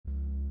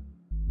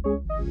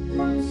Welcome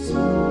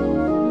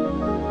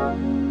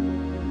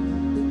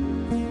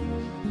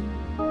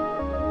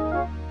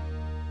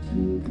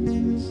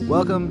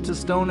to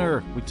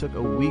Stoner. We took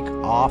a week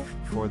off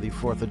for the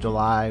 4th of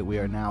July. We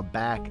are now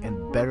back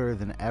and better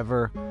than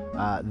ever.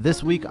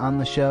 This week on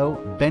the show,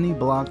 Benny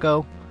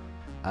Blanco,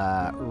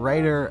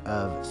 writer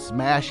of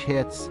smash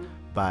hits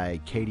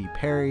by Katy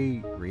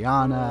Perry,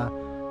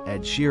 Rihanna,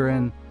 Ed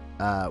Sheeran,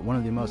 one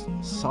of the most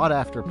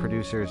sought-after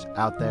producers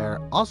out there.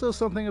 Also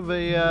something of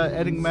a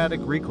enigmatic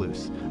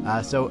recluse.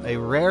 So a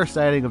rare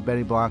sighting of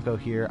Benny Blanco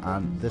here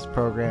on this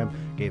program.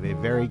 Gave a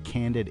very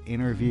candid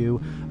interview.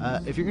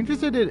 If you're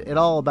interested at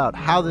all about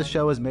how this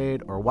show is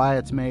made or why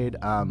it's made,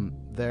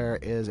 there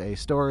is a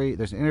story.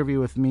 There's an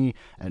interview with me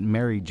at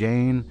Mary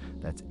Jane.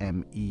 That's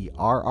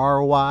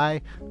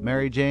Merry.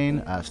 Mary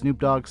Jane, Snoop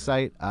Dogg's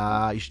site.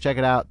 You should check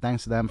it out.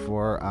 Thanks to them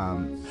for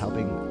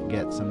helping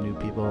get some new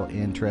people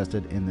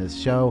interested in this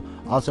show.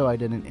 Also, I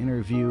did an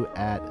interview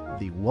at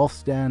the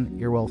Wolf's Den,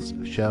 Earwolf's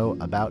show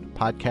about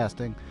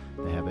podcasting.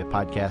 They have a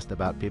podcast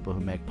about people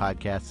who make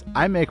podcasts.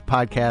 I make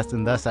podcasts,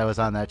 and thus I was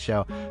on that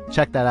show.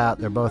 Check that out.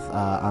 They're both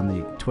on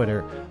the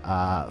Twitter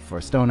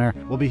for Stoner.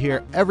 We'll be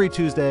here every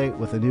Tuesday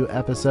with a new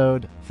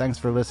episode. Thanks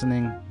for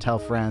listening. Tell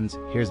friends.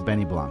 Here's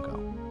Benny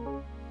Blanco.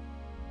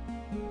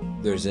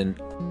 There's an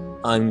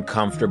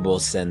uncomfortable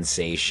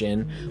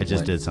sensation. I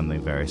just did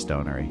something very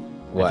stonery.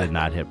 What? I did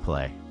not hit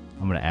play.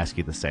 I'm going to ask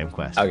you the same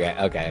question.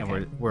 Okay.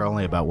 And we're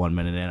only about 1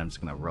 minute in. I'm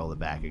just going to roll it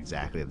back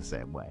exactly the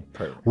same way.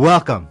 Perfect.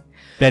 Welcome,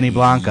 Benny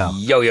Blanco.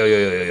 Yo.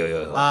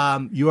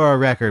 You are a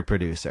record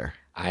producer.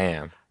 I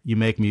am. You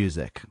make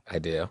music. I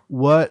do.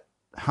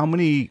 How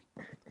many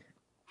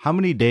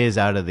days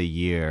out of the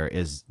year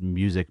is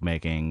music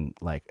making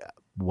like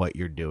what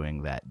you're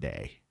doing that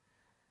day?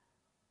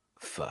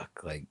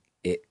 Fuck, like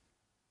it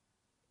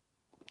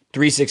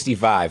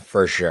 365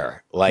 for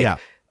sure.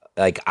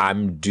 Like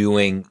I'm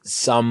doing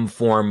some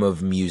form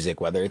of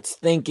music, whether it's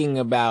thinking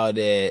about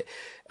it,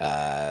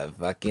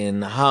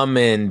 fucking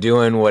humming,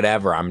 doing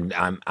whatever.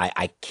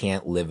 I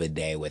can't live a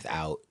day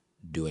without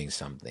doing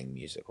something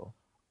musical.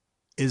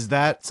 Is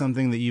that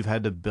something that you've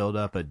had to build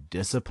up a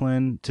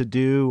discipline to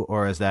do,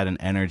 or is that an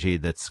energy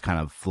that's kind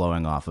of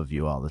flowing off of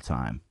you all the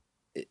time?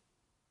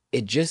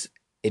 It just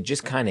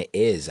kind of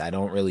is. I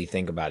don't really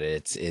think about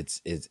it.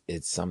 It's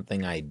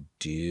something I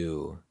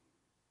do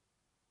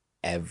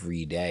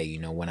every day. You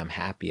know, when I'm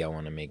happy, I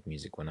want to make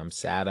music. When I'm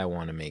sad, I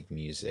want to make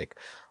music.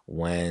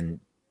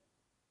 When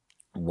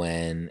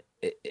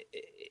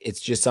it's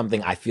just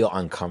something I feel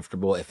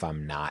uncomfortable if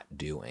I'm not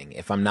doing.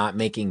 If I'm not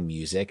making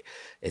music,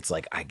 it's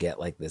like I get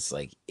like this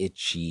like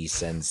itchy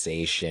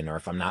sensation, or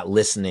if I'm not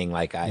listening,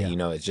 like you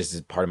know, it's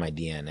just part of my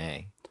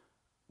DNA.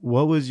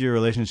 What was your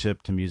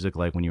relationship to music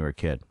like when you were a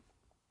kid?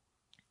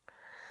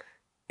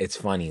 It's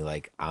funny,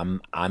 like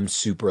I'm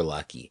super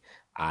lucky.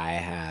 I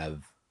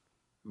have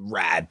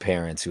rad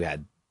parents who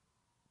had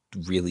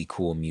really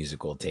cool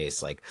musical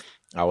taste. Like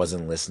I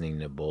wasn't listening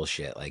to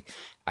bullshit. Like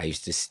we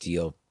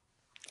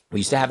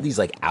used to have these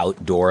like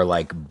outdoor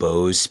like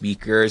Bose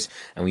speakers,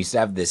 and we used to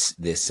have this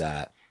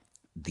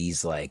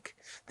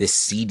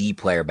CD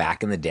player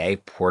back in the day.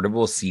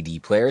 Portable CD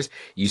players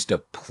used to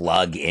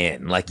plug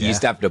in. Like you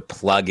used to have to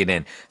plug it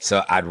in.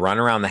 So I'd run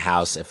around the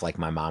house if like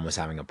my mom was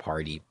having a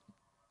party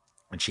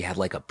and she had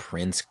like a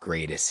Prince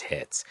greatest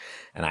hits.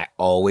 And I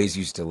always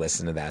used to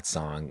listen to that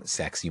song,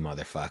 Sexy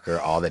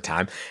Motherfucker, all the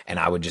time. And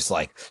I would just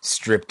like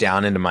strip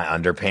down into my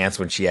underpants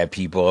when she had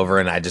people over,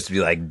 and I'd just be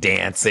like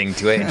dancing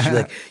to it. And she'd be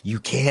like, you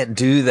can't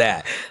do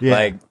that. Yeah.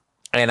 Like,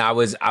 and I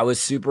was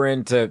super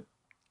into,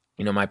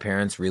 you know, my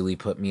parents really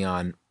put me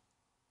on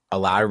a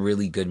lot of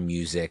really good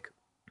music.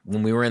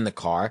 When we were in the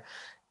car,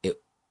 it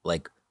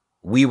like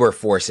we were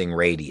forcing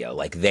radio.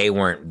 Like they'd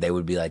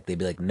be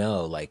like,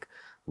 no, like,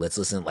 let's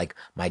listen. Like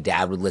my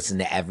dad would listen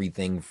to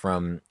everything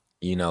from,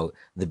 you know,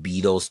 the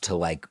Beatles to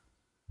like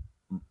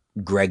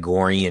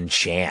Gregorian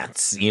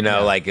chants, you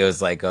know, like it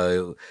was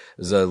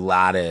a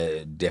lot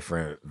of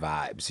different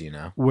vibes, you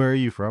know. Where are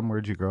you from?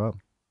 Where'd you grow up?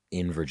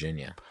 In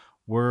Virginia.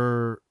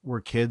 Were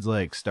kids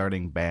like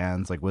starting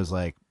bands? Like was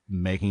like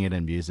making it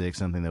in music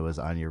something that was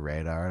on your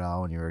radar at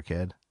all when you were a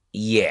kid?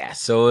 Yeah.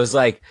 So it was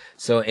like,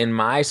 so in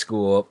my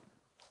school,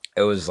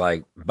 it was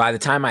like by the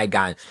time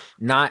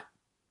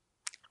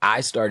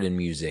I started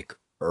music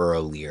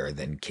earlier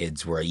than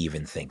kids were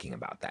even thinking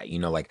about that. You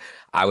know, like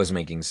I was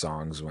making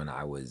songs when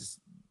I was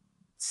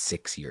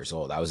 6 years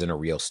old. I was in a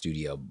real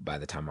studio by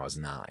the time I was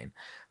 9.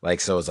 Like,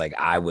 so it was like,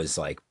 I was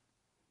like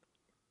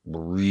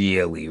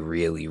really,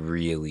 really,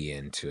 really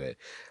into it.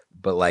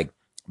 But like,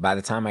 by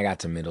the time I got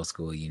to middle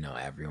school, you know,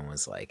 everyone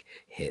was like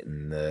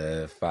hitting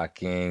the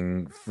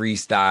fucking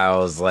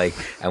freestyles, like,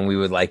 and we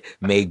would like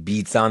make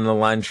beats on the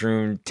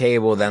lunchroom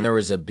table. Then there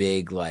was a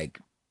big like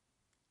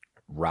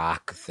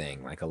rock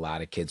thing. Like a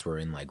lot of kids were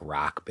in like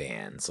rock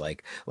bands,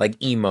 like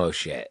emo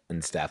shit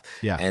and stuff.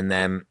 Yeah. And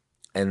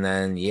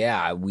then,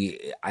 yeah,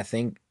 I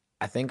think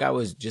I think I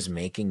was just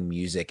making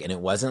music, and it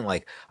wasn't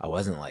like I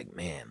wasn't like,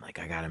 man, like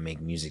I gotta make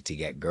music to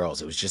get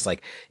girls. It was just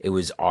like it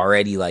was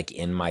already like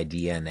in my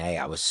DNA.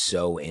 I was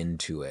so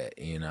into it,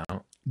 you know.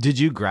 Did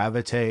you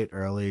gravitate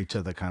early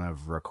to the kind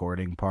of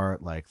recording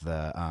part, like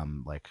the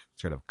like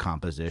sort of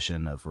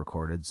composition of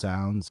recorded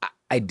sounds?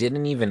 I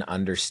didn't even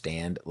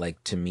understand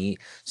like to me.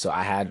 So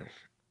I had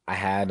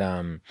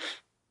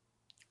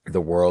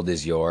The World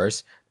Is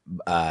Yours,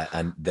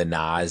 and the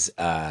Nas.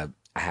 I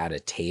had a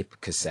tape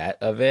cassette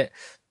of it,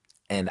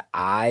 and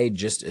I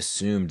just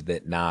assumed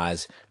that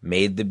Nas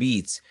made the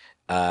beats,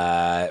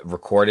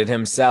 recorded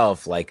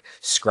himself, like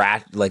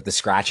scratch, like the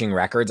scratching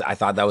records. I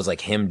thought that was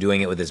like him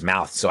doing it with his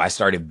mouth, so I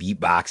started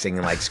beatboxing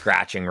and like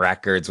scratching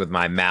records with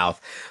my mouth,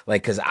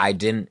 like because I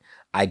didn't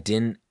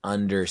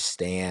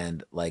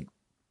understand. Like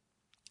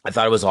I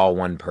thought it was all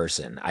one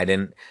person. I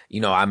didn't,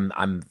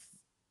 I'm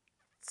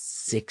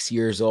 6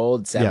 years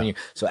old, Yeah. 7 years.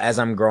 So as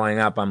I'm growing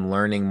up, I'm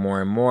learning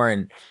more and more.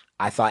 And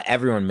I thought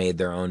everyone made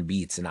their own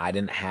beats. And I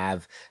didn't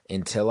have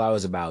until I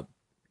was about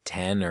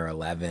 10 or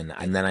 11.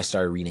 And then I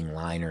started reading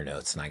liner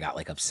notes and I got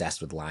like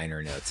obsessed with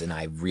liner notes. And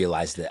I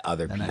realized that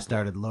other Then people. I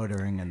started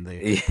loitering in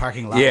the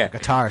parking lot Yeah. of a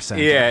guitar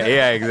center.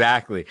 Yeah,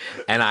 exactly.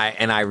 And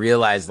I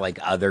realized like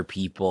other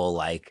people,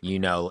 like,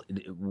 it's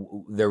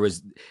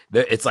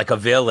like a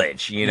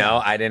village,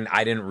 Yeah. I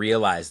didn't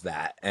realize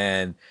that.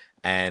 And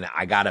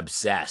I got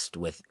obsessed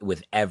with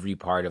every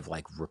part of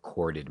like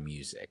recorded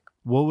music.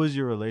 What was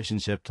your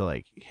relationship to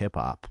like hip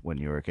hop when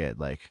you were a kid?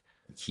 Like,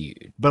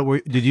 Huge. but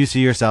did you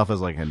see yourself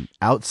as like an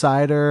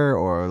outsider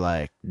or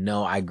like?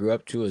 No, I grew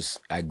up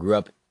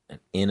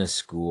in a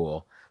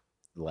school,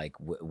 like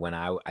when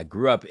I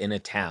grew up in a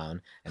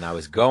town, and I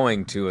was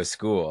going to a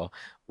school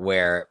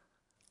where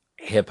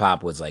hip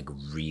hop was like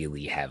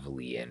really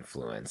heavily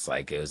influenced.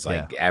 Like it was Yeah.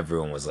 like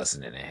everyone was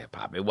listening to hip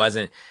hop. It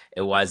wasn't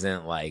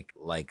like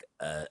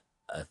a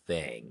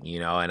thing,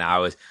 and I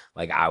was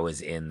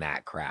in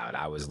that crowd.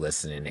 I was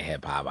listening to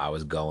hip hop. I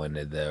was going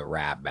to the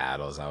rap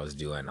battles. I was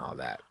doing all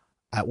that.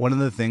 One of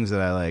the things that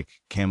I like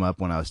came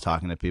up when I was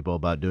talking to people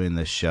about doing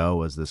this show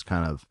was this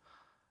kind of,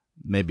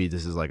 maybe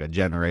this is like a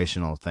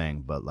generational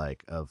thing, but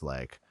like of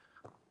like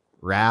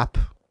rap,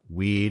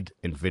 weed,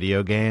 and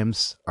video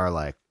games are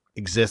like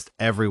exist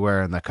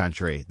everywhere in the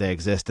country. They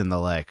exist in the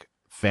like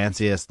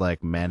fanciest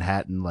like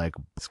Manhattan like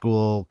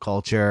school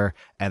culture,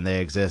 and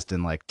they exist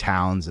in like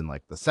towns in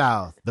like the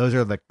South. Those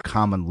are the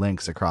common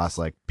links across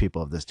like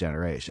people of this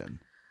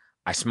generation.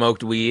 I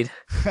smoked weed,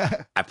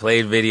 I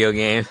played video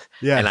games,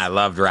 Yes. and I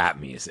loved rap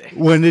music.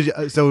 When did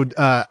you, so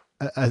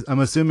I'm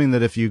assuming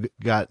that if you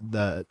got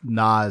the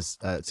Nas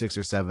at 6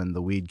 or 7,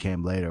 the weed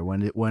came later.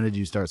 When did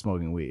you start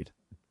smoking weed?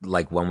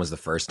 Like, when was the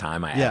first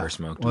time I ever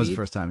smoked When was weed? the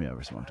first time you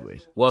ever smoked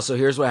weed? Well, so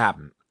here's what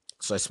happened.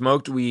 So I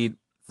smoked weed.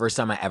 First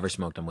time I ever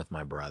smoked, I'm with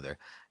my brother,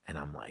 and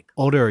I'm like,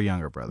 Older or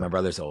younger brother? my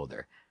brother's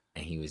older,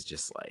 and he was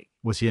just like,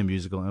 Was he a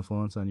musical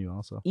influence on you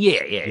also?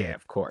 yeah,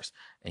 of course.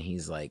 And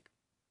he's like,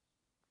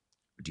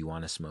 do you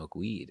want to smoke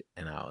weed?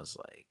 And I was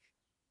like,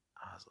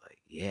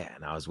 yeah.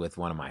 And I was with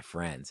one of my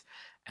friends,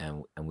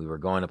 and we were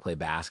going to play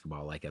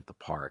basketball like at the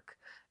park.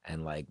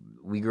 And like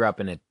we grew up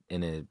in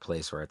a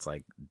place where it's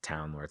like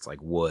town where it's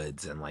like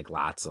woods and like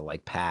lots of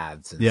like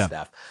paths and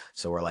stuff.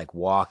 So we're like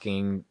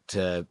walking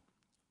to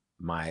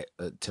my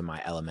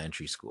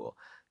elementary school.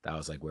 That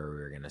was like where we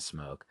were gonna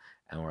smoke.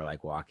 And we're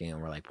like walking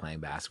and we're like playing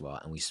basketball,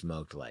 and we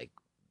smoked like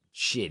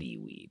shitty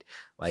weed.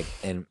 Like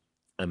and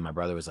my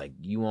brother was like,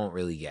 you won't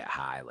really get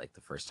high like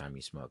the first time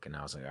you smoke. And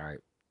I was like, all right.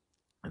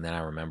 And then I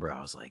remember I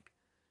was like,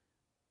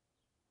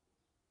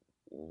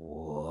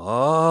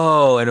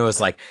 whoa. And it was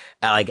like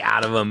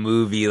out of a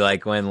movie,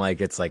 like when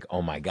like it's like,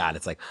 oh my God,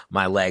 it's like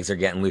my legs are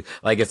getting loose.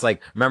 Like it's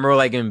like, remember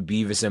like in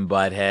Beavis and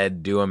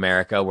Butthead Do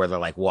America, where they're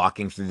like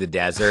walking through the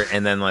desert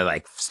and then they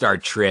like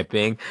start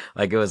tripping.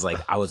 Like it was like,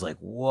 I was like,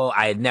 whoa.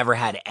 I had never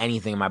had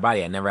anything in my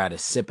body. I never had a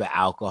sip of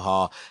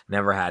alcohol,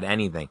 never had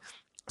anything.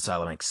 So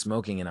I'm like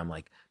smoking, and I'm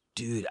like,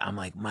 dude, I'm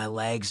like, my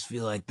legs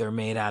feel like they're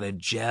made out of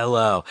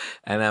jello.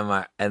 And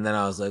then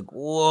I was like,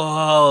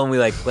 whoa. And we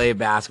like played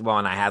basketball,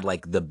 and I had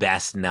like the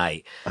best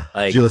night.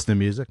 Like, did you listen to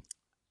music?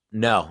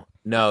 No,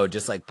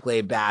 just like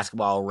played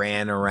basketball,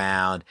 ran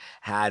around,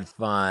 had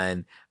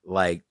fun.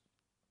 Like,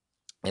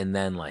 and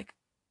then like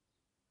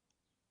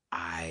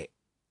I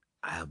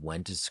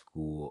went to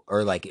school,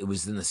 or like it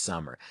was in the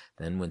summer.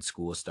 Then when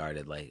school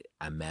started, like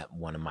I met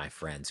one of my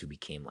friends who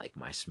became like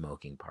my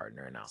smoking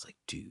partner. And I was like,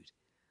 dude,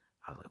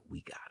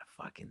 we gotta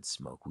fucking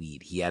smoke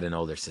weed. He had an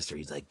older sister.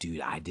 He's like,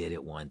 dude, I did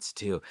it once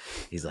too.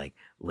 He's like,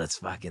 let's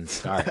fucking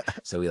start.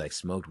 So we like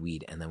smoked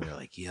weed, and then we were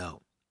like,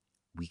 yo,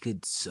 we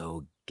could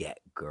so get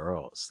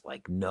girls.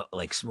 Like, no,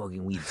 like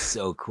smoking weed is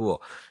so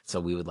cool. So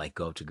we would like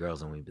go up to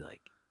girls and we'd be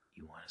like,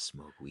 you want to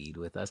smoke weed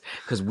with us?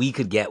 Because we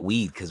could get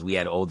weed because we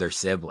had older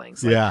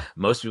siblings. Like, yeah.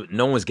 No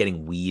one was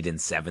getting weed in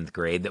 7th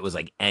grade. That was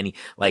like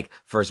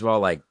first of all,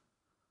 like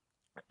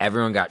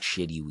everyone got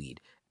shitty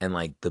weed. And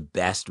like the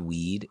best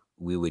weed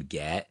we would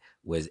get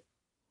was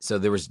so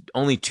there was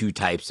only two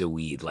types of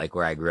weed, like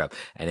where I grew up.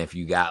 And if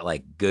you got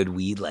like good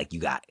weed, like you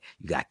got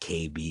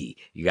KB,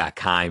 you got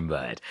Kind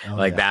Bud. Oh,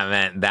 Like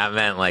yeah. that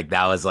meant like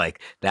that was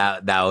like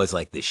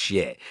the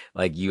shit.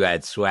 Like you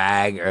had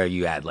swag or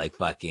you had like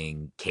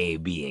fucking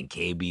KB, and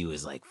KB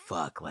was like,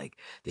 fuck, like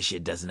this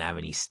shit doesn't have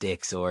any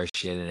sticks or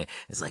shit in it.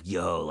 It's like,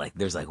 yo, like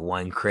there's like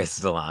one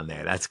crystal on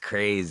there. That's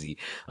crazy.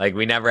 Like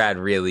we never had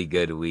really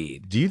good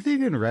weed. Do you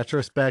think in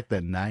retrospect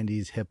that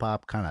 90s hip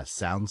hop kind of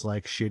sounds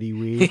like shitty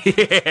weed?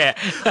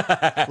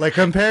 Yeah. Like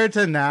compared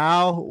to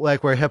now,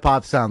 like where hip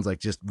hop sounds like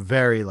just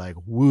very like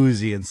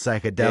woozy and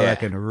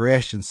psychedelic and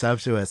rich and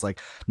sumptuous. Like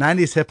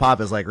 90s hip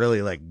hop is like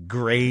really like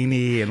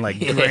grainy and like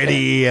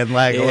gritty and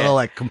like a little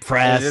like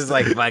compressed. It's just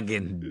like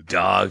fucking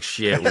dog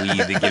shit weed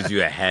that gives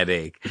you a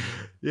headache.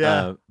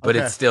 Yeah. But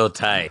Okay. it's still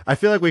tight. I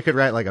feel like we could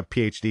write like a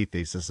PhD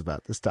thesis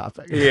about this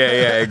topic.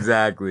 Yeah,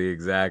 exactly.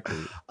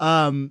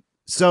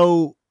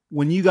 So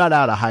when you got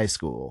out of high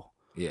school,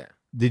 Yeah.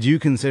 did you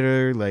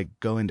consider like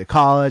going to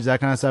college, that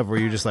kind of stuff? Or were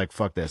you just like,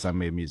 fuck this,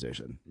 I'm a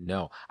musician?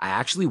 No, I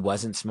actually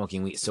wasn't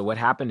smoking weed. So what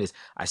happened is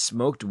I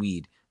smoked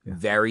weed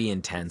very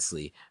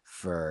intensely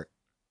for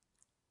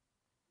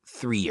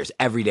 3 years,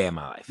 every day of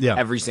my life. Yeah.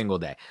 Every single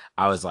day.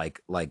 I was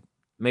like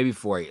maybe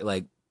 4,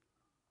 like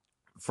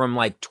from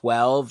like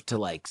 12 to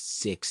like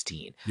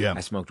 16. Yeah.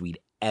 I smoked weed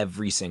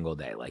every single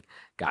day. Like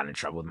got in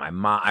trouble with my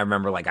mom. I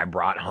remember like I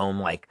brought home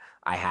like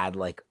I had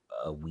like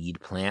a weed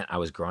plant I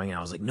was growing, and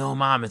I was like, no,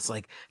 Mom, it's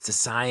like it's a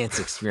science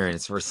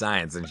experience for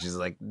science. And she's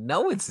like,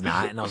 no, it's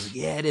not. And I was like,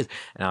 yeah, it is.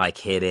 And I like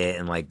hid it,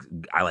 and like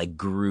I like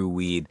grew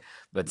weed,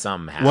 but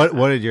something happened.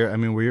 What did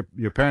were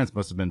your parents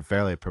must have been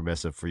fairly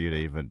permissive for you to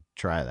even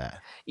try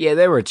that? Yeah,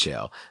 they were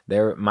chill.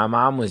 My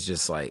mom was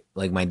just like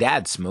my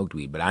dad smoked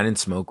weed, but I didn't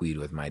smoke weed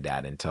with my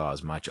dad until I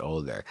was much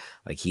older.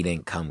 Like he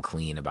didn't come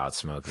clean about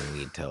smoking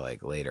weed till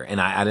like later. And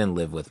I didn't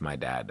live with my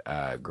dad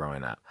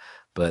growing up.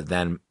 But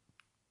then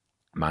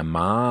my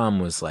mom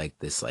was like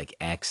this like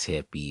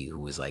ex-hippie who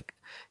was like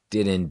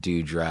didn't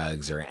do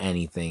drugs or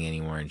anything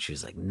anymore. And she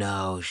was like,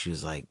 no,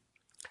 she's like,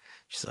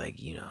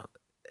 you know,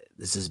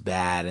 this is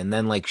bad. And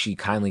then like she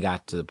kind of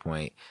got to the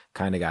point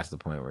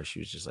where she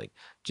was just like,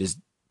 just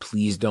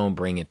please don't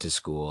bring it to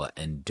school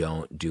and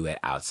don't do it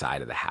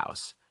outside of the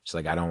house. She's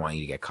like, I don't want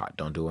you to get caught.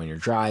 Don't do it when you're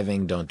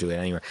driving. Don't do it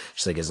anywhere.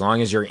 She's like, as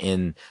long as you're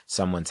in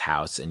someone's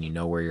house and you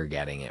know where you're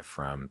getting it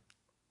from,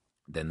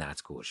 then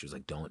that's cool. She was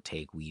like, don't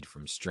take weed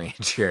from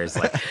strangers.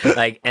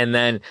 And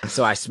then,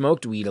 so I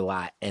smoked weed a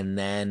lot. And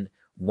then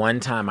one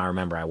time I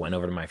remember I went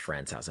over to my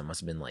friend's house. I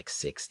must've been like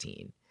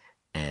 16,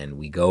 and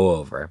we go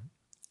over,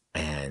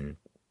 and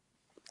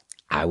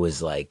I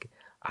was like,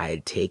 I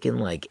had taken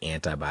like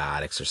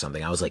antibiotics or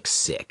something. I was like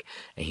sick,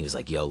 and he was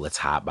like, yo, let's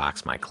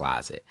hotbox my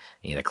closet.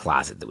 And he had a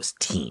closet that was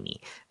teeny,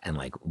 and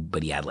like,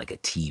 but he had like a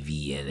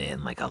TV in it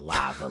and like a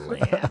lava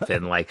lamp,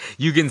 and like,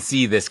 you can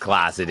see this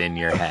closet in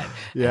your head.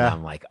 Yeah. And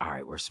I'm like, all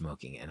right, we're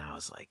smoking. And I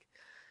was like,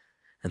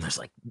 and there's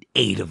like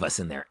 8 of us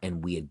in there,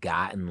 and we had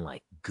gotten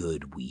like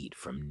good weed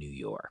from New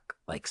York.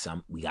 Like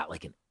we got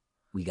like a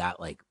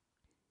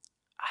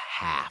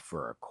half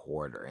or a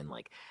quarter, and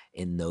like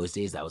in those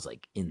days that was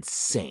like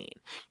insane.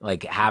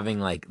 Like having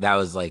like that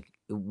was like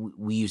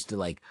we used to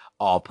like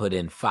all put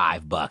in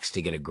 $5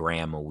 to get a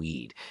gram of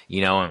weed,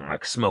 you know, and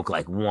like smoke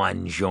like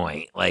one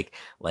joint, like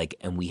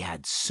and we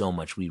had so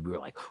much weed. We were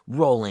like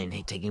rolling,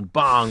 taking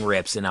bong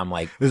rips, and I'm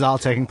like, This is all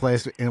taking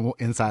place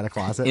inside a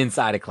closet.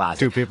 inside a closet,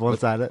 2 people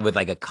inside it with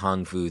like a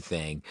kung fu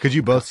thing. Could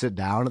you both sit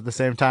down at the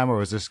same time, or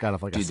was this kind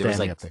of like Dude, a there was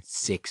standing like up thing?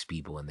 6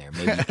 people in there,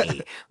 maybe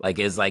 8. Like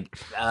it's like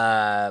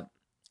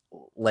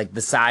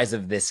the size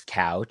of this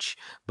couch,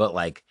 but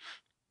like,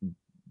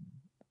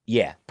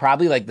 yeah,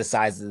 probably like the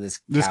size of this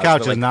couch. This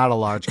couch is like, not a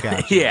large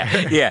couch.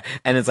 yeah.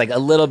 And it's like a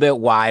little bit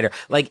wider.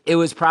 Like it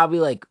was probably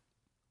like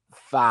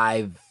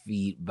 5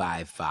 feet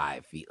by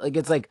 5 feet. Like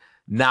it's like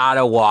not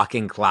a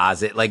walk-in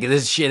closet. Like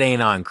this shit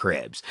ain't on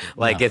Cribs.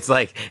 Like No. it's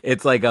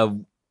like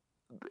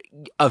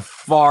a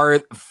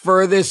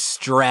furthest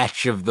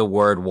stretch of the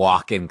word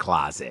walk-in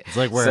closet. It's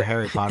like where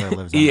Harry Potter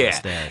lives under the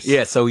stairs.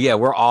 Yeah, so yeah,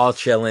 we're all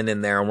chilling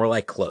in there, and we're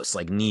like close,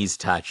 like knees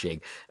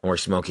touching, and we're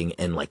smoking,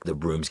 and like the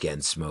room's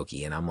getting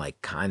smoky, and I'm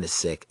like kind of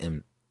sick,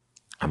 and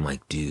I'm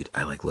like, dude,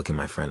 I like look at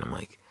my friend, I'm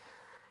like,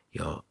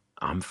 yo,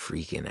 I'm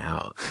freaking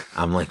out.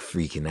 I'm like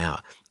freaking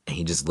out. And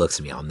he just looks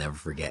at me, I'll never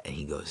forget, and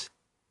he goes,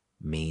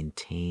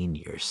 maintain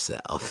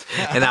yourself.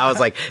 And I was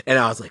like,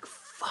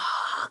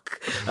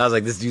 fuck. I was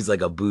like, this dude's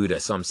like a Buddha.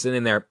 So I'm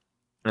sitting there,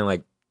 and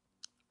like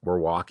we're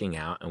walking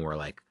out, and we're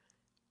like,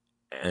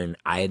 and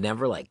I had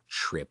never like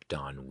tripped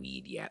on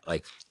weed yet.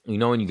 Like, you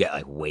know, when you get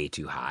like way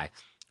too high.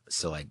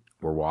 So like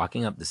we're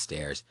walking up the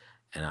stairs,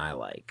 and I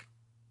like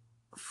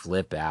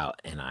flip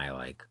out, and I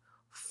like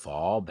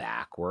fall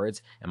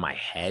backwards and my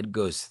head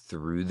goes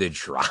through the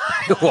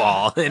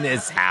drywall in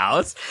his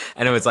house.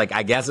 And it was like,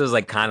 I guess it was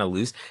like kind of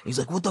loose. He's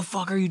like, what the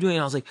fuck are you doing?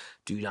 And I was like,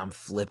 dude, I'm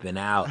flipping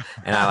out.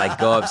 And I like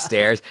go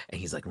upstairs and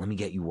he's like, let me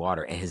get you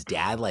water. And his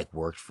dad like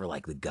worked for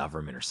like the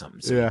government or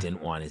something. So he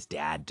didn't want his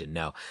dad to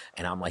know.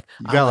 And I'm like,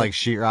 you got like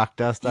sheetrock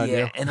dust on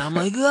you. And I'm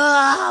like,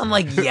 ah, I'm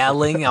like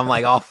yelling. I'm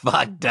like all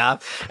fucked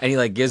up. And he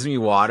like gives me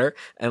water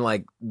and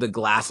like the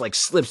glass like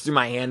slips through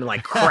my hand and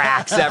like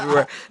cracks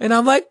everywhere. And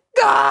I'm like,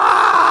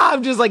 ah,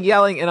 I'm just like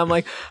yelling. And I'm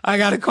like, I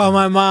gotta call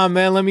my mom,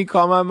 man. Let me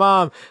call my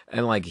mom.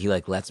 And like, he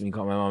like lets me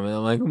call my mom. And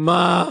I'm like,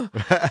 Mom,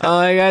 I'm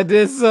like, I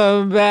did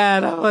so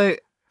bad. I'm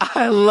like,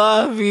 I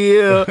love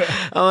you.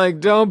 I'm like,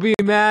 don't be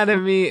mad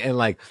at me. And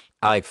like,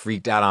 I like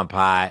freaked out on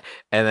Pi.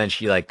 And then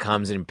she like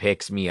comes and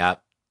picks me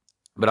up.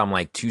 But I'm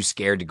like too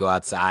scared to go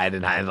outside,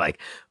 and I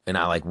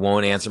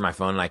won't answer my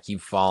phone, and I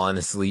keep falling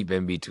asleep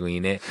in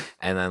between it.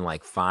 And then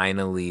like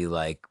finally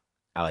like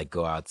I like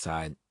go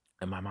outside,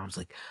 and my mom's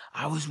like,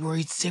 I was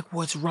worried sick,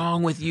 what's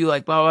wrong with you?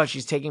 Like blah blah.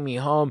 She's taking me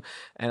home,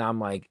 and I'm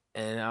like,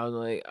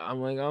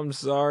 I'm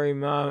sorry,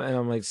 Mom. And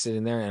I'm like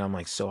sitting there, and I'm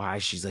like so high.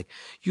 She's like,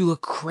 you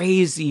look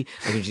crazy.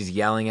 And she's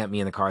yelling at me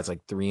in the car. It's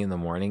like 3 a.m.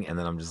 and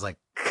then I'm just like,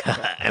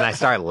 and I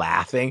start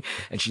laughing,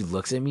 and she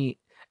looks at me.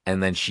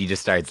 And then she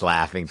just starts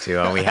laughing too.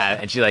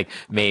 And she like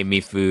made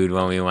me food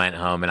when we went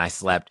home, and I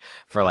slept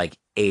for like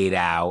 8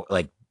 hours,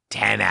 like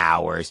 10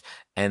 hours.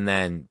 And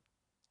then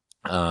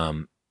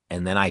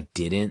I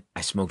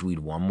smoked weed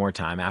one more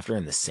time after,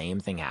 and the same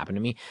thing happened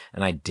to me.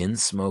 And I didn't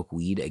smoke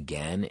weed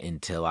again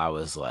until I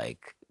was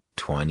like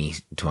 20,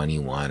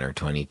 21 or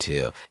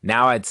 22.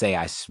 Now I'd say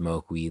I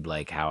smoke weed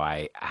like how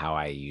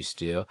I used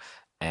to.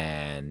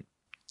 And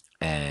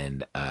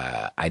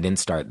I didn't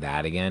start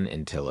that again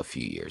until a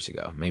few years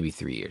ago, maybe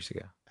 3 years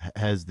ago.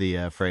 Has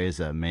the phrase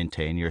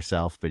maintain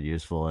yourself been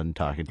useful in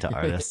talking to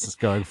artists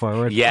going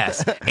forward?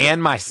 Yes.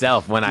 And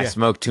myself when I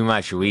smoke too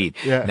much weed.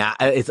 Yeah. Now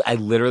I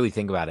literally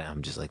think about it.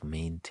 I'm just like,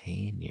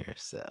 maintain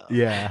yourself.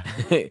 Yeah.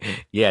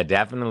 Yeah,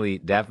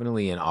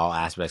 definitely in all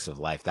aspects of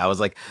life. That was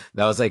like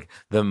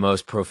the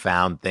most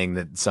profound thing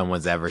that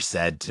someone's ever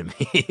said to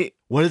me.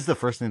 What is the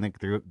first thing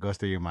that goes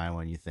through your mind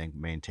when you think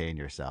maintain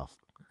yourself?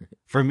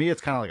 For me,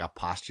 it's kind of like a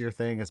posture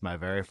thing. It's my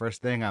very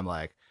first thing. I'm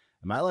like,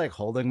 am I like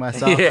holding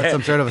myself at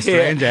some sort of a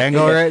strange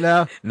angle right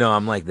now? No,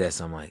 I'm like this.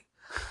 I'm like,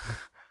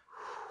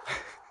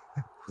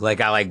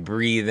 like I like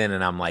breathe in,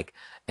 and I'm like,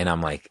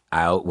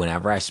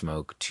 whenever I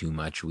smoke too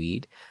much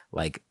weed,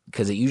 like,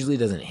 because it usually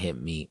doesn't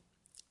hit me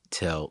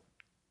till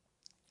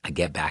I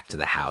get back to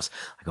the house.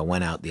 Like I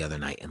went out the other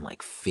night and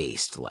like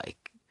faced like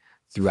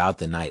throughout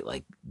the night,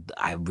 like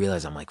I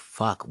realized I'm like,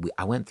 fuck,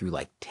 I went through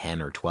like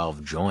 10 or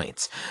 12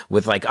 joints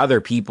with like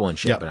other people and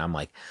shit. Yep. But I'm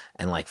like,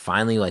 and like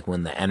finally, like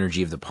when the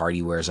energy of the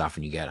party wears off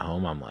and you get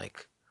home, I'm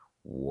like,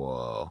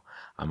 whoa.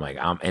 I'm like,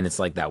 and it's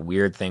like that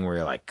weird thing where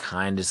you're like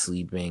kind of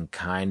sleeping,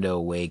 kind of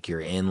awake. You're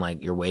in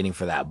like, you're waiting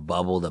for that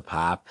bubble to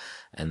pop.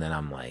 And then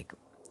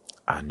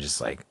I'm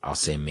just like, I'll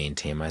say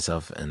maintain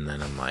myself. And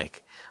then I'm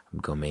like,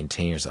 go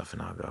maintain yourself.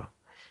 And I'll go,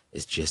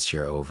 it's just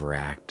your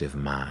overactive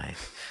mind.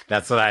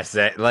 That's what I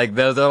say. Like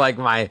those are like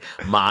my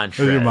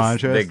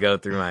mantras that go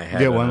through my head.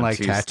 Get one like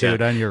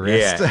tattooed on your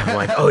wrist. Yeah, I'm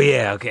like, oh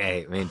yeah,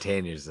 okay,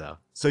 maintain yourself.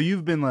 So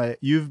you've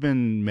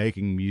been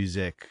making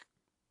music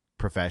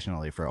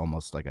professionally for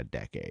almost like a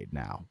decade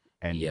now,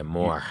 and yeah,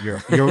 more.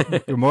 You're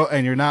more,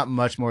 and you're not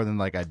much more than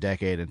like a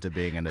decade into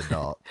being an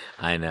adult.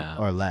 I know,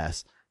 or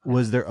less.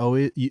 Was there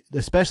always,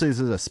 especially this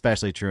is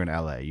especially true in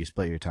LA, you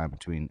split your time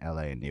between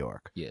LA and New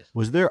York. Yes.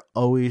 Was there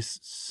always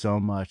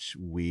so much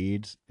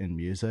weed in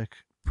music,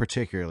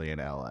 particularly in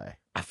LA?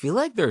 I feel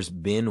like there's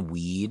been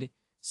weed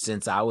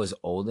since I was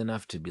old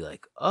enough to be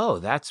like, oh,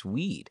 that's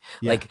weed.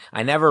 Yeah. Like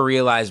I never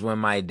realized when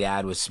my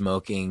dad was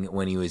smoking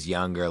when he was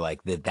younger,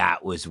 like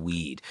that was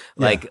weed.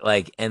 Yeah.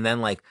 Like, and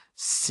then like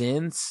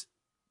since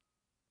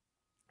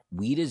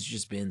weed has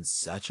just been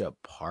such a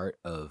part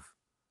of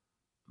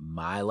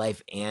my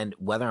life, and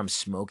whether I'm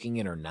smoking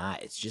it or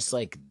not, it's just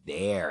like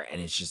there. And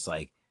it's just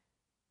like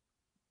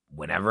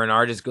whenever an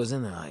artist goes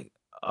in, they're like,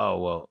 oh,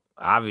 well,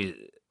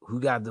 obviously, who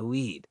got the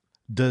weed?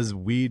 Does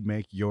weed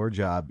make your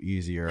job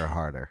easier or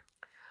harder?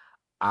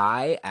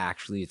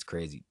 It's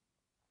crazy.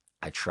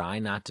 I try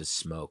not to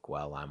smoke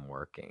while I'm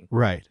working.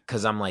 Right.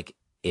 Because I'm like,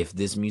 if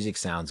this music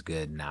sounds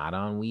good not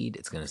on weed,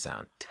 it's going to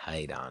sound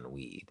tight on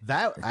weed.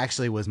 That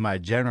actually was my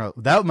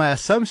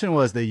assumption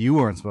was that you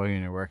weren't smoking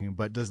and you're working,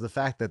 but does the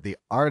fact that the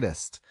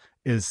artist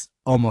is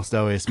almost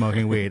always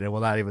smoking weed and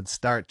will not even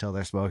start till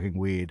they're smoking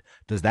weed,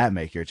 does that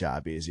make your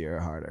job easier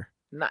or harder?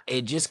 No,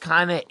 it just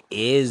kind of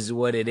is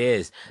what it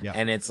is. Yeah.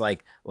 And it's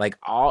like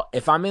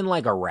if I'm in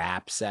like a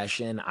rap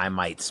session, I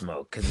might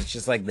smoke because it's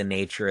just like the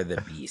nature of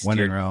the beast. When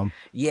in Rome.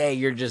 Yeah,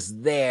 you're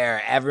just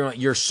there.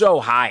 You're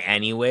so high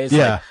anyways.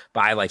 Yeah. Like,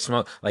 but I like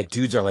smoke. Like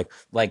dudes are like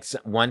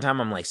one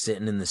time I'm like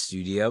sitting in the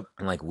studio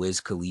and like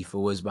Wiz Khalifa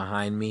was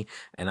behind me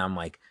and I'm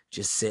like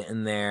just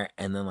sitting there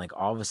and then like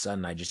all of a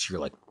sudden I just hear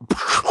like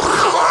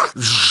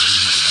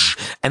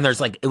And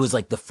there's like, it was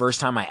like the first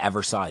time I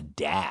ever saw a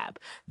dab.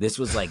 This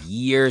was like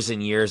years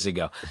and years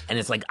ago. And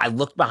it's like, I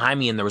looked behind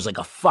me and there was like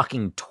a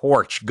fucking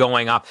torch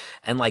going off.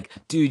 And like,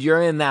 dude,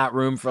 you're in that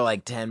room for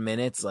like 10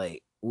 minutes.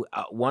 Like,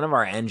 one of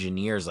our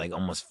engineers like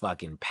almost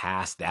fucking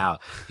passed out.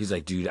 He's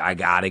like, dude, I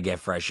gotta get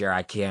fresh air.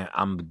 I can't,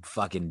 I'm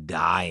fucking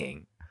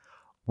dying.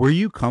 Were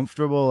you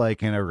comfortable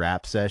like in a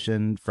rap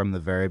session from the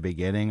very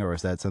beginning, or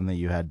was that something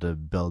you had to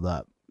build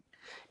up?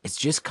 It's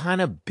just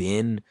kind of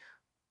been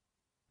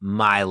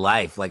my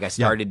life. Like I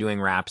started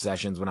doing rap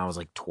sessions when I was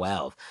like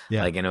 12.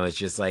 Like, and it was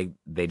just like,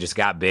 they just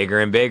got bigger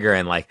and bigger.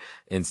 And like,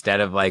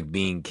 instead of like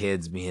being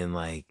kids being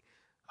like,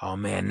 oh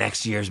man,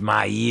 next year's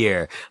my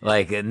year.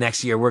 Like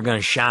next year we're going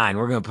to shine.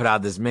 We're going to put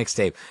out this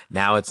mixtape.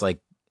 Now it's like,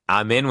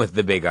 I'm in with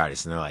the big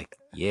artists and they're like,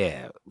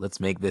 yeah,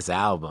 let's make this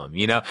album.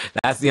 You know,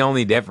 that's the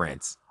only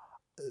difference.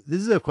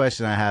 This is a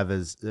question I have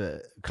is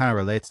kind of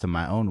relates to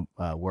my own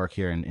work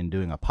here in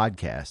doing a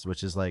podcast,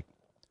 which is like,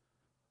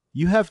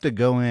 you have to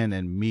go in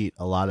and meet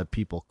a lot of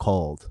people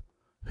cold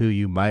who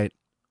you might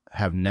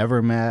have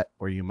never met,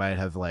 or you might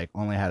have like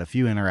only had a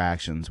few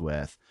interactions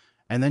with.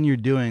 And then you're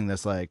doing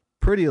this like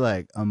pretty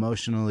like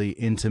emotionally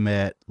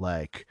intimate,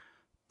 like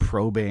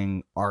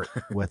probing art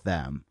with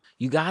them.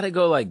 You got to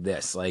go like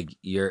this. Like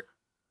you're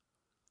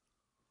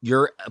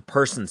a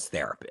person's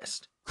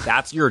therapist.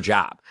 That's your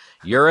job.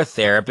 You're a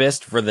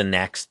therapist for the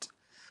next.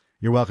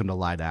 You're welcome to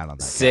lie down on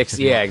that. 6.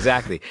 Yeah,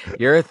 exactly.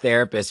 You're a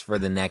therapist for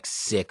the next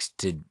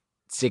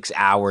 6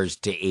 hours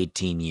to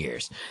 18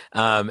 years.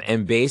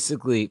 And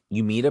basically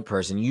you meet a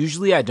person.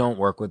 Usually I don't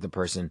work with the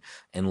person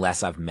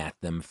unless I've met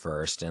them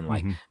first and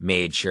like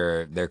made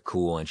sure they're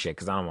cool and shit.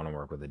 Cause I don't want to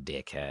work with a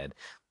dickhead.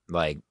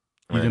 Like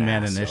you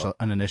demand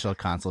initial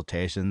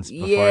consultations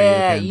before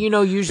you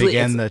can usually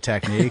begin the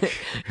technique.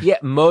 Yeah.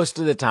 Most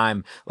of the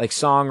time, like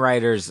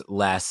songwriters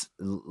less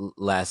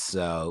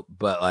so,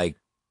 but like,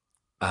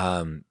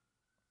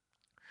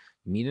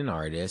 meet an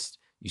artist,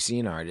 you see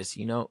an artist,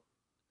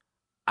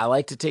 I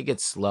like to take it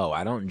slow.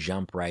 I don't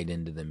jump right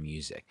into the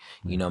music.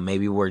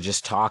 Maybe we're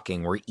just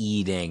talking, we're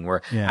eating,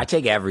 I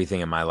take everything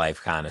in my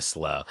life kind of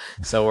slow.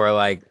 So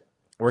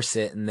we're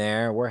sitting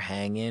there, we're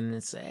hanging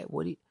and say,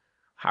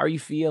 how are you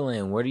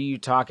feeling? What are you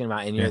talking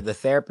about? And the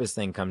therapist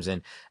thing comes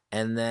in,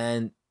 and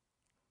then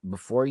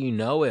before you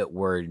know it,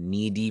 we're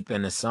knee deep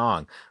in a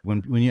song.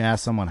 When you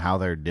ask someone how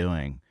they're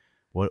doing,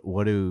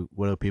 what do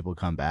people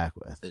come back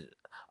with?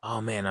 Oh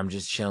man, I'm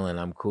just chilling.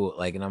 I'm cool.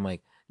 Like, and I'm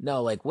like,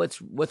 no, like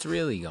what's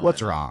really going on?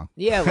 What's wrong?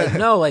 Yeah, like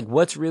no, like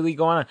what's really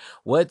going on?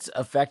 What's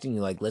affecting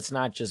you? Like, let's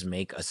not just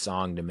make a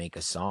song to make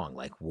a song.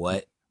 Like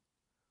what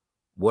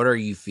are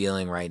you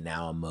feeling right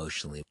now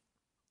emotionally?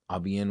 I'll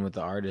be in with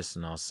the artist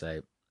and I'll say,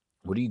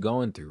 what are you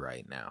going through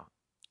right now?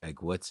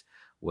 Like what's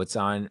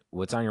on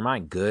your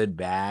mind? Good,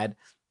 bad?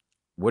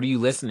 What are you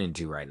listening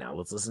to right now?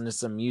 Let's listen to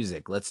some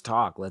music. Let's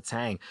talk. Let's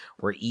hang.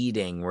 We're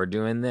eating. We're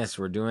doing this.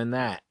 We're doing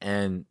that.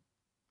 And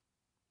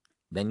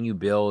then you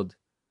build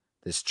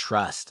this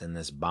trust and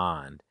this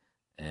bond.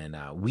 And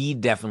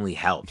weed definitely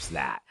helps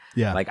that.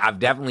 Yeah. Like I've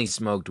definitely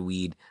smoked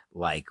weed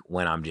like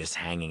when I'm just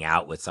hanging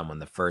out with someone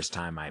the first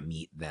time I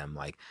meet them.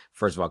 Like,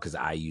 first of all, because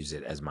I use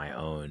it as my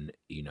own,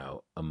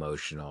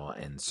 emotional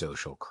and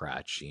social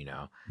crutch,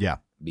 Yeah.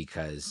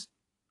 Because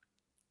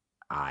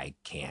I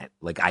can't,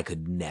 like, I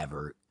could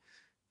never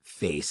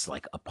face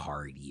like a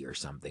party or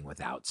something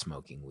without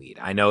smoking weed.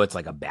 I know it's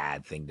like a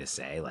bad thing to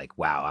say, like,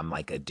 wow, I'm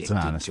like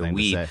addicted to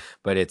weed,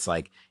 but it's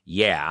like,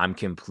 yeah, I'm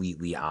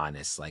completely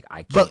honest. Like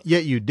I can't. But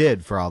yet you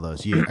did for all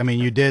those years. I mean,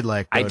 you did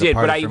like I did,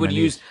 but I would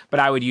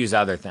use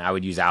other things. I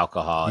would use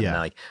alcohol and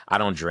like I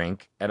don't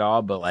drink at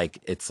all, but like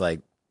it's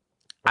like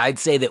I'd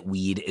say that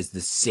weed is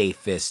the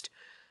safest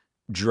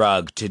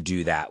drug to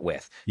do that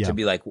with. To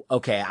be like,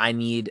 okay, I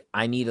need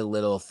a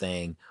little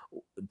thing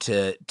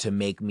to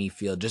make me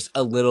feel just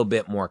a little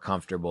bit more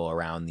comfortable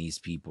around these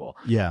people.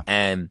 Yeah.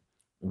 And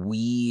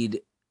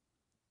weed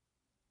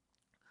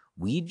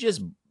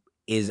just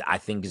I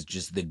think is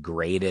just the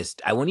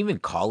greatest. I won't even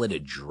call it a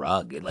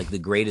drug. Like the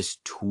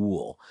greatest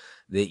tool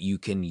that you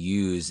can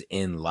use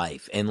in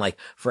life. And like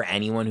for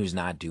anyone who's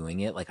not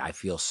doing it, like I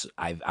feel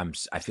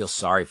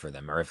sorry for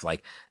them. Or if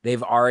like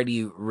they've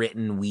already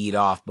written weed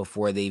off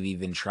before they've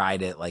even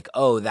tried it, like,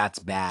 oh, that's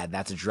bad,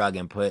 that's a drug,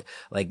 and put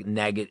like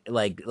negative,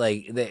 like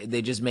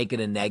they just make it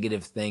a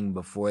negative thing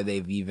before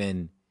they've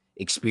even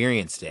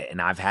experienced it.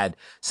 And I've had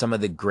some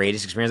of the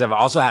greatest experiences. I've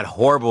also had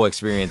horrible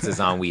experiences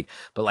on weed,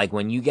 but like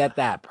when you get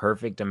that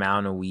perfect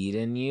amount of weed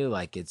in you,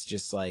 like it's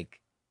just like,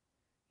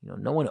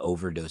 no one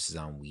overdoses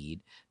on weed.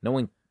 No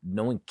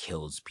one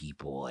kills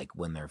people like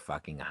when they're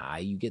fucking high.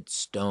 You get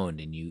stoned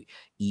and you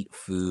eat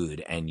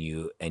food and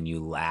you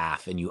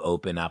laugh and you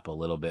open up a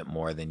little bit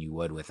more than you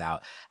would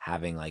without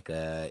having like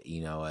a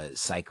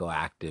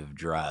psychoactive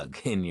drug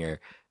in your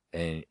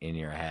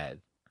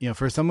head.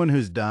 For someone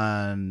who's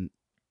done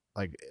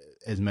like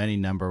as many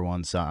number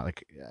one songs,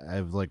 like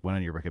I've like went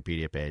on your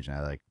Wikipedia page and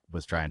I like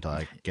was trying to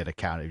like get a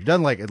count. You've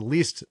done like at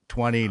least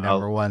 20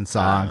 number one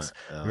songs.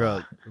 You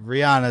wrote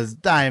Rihanna's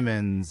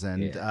Diamonds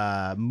and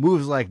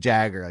Moves Like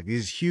Jagger, like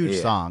these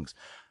huge songs.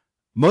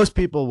 most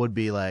people would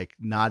be like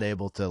not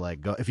able to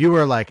like go if you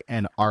were like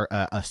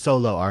a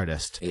solo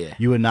artist, Yeah.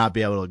 you would not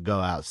be able to go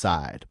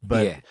outside.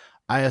 But Yeah.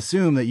 I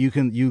assume that you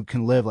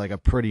can live like a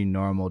pretty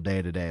normal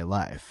day-to-day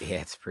life.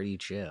 Yeah, it's pretty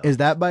chill. Is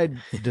that by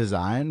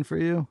design for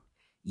you?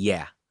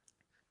 Yeah.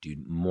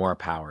 Dude, more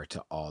power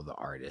to all the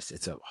artists.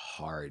 It's a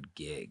hard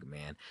gig,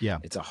 man. Yeah.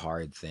 It's a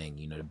hard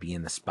thing, to be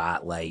in the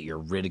spotlight. You're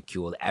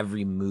ridiculed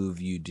every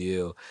move you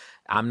do.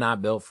 I'm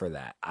not built for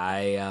that.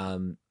 I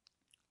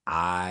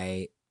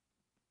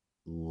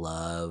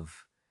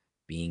love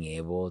being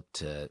able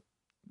to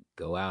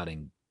go out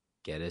and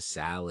get a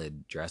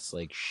salad, dress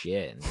like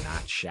shit, and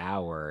not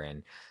shower,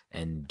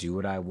 and do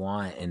what I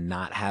want, and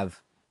not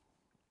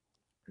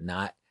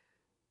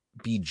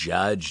be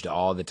judged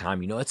all the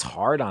time. It's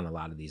hard on a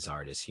lot of these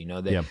artists,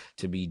 that Yeah.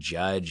 to be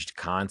judged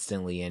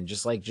constantly, and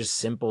just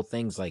simple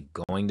things like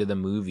going to the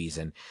movies.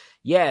 And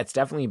yeah, it's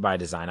definitely by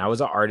design. I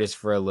was an artist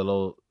for a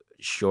little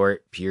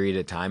short period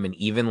of time, and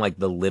even like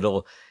the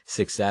little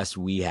success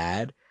we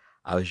had,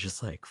 I was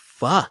just like,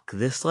 fuck,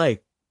 this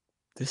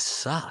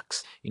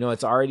sucks.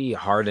 It's already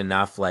hard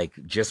enough, like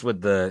just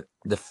with the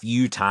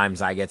few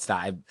times I get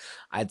stopped.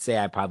 I'd say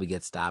I probably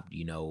get stopped,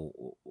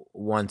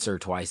 once or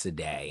twice a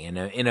day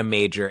in a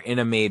major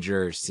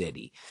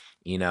city.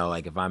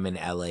 Like if I'm in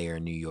LA or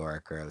New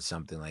York or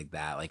something like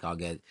that, like I'll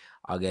get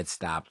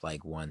stopped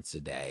like once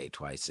a day,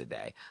 twice a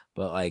day.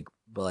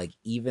 But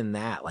even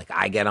that, like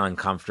I get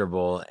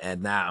uncomfortable,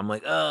 and that I'm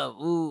like,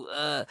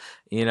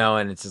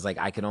 and it's just like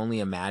I can only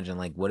imagine,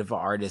 like, what if an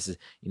artist is,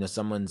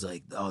 someone's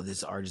like, oh,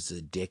 this artist is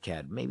a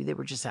dickhead. Maybe they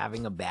were just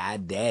having a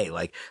bad day,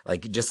 like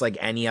just like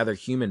any other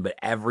human, but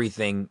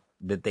everything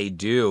that they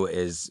do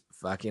is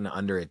fucking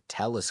under a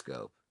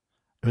telescope.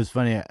 It was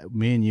funny.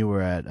 Me and you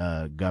were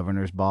at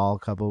Governor's Ball a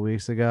couple of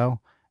weeks ago,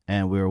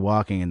 and we were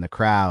walking in the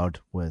crowd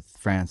with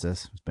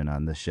Francis, who's been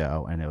on this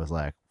show, and it was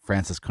like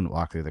Francis couldn't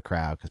walk through the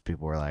crowd because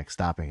people were like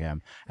stopping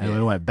him. And when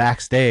we went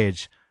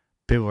backstage,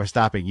 people were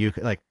stopping you,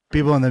 like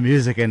people in the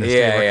music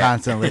industry were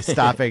constantly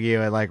stopping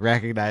you and like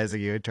recognizing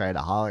you and trying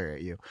to holler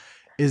at you.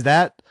 Is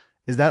that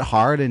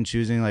hard in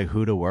choosing like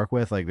who to work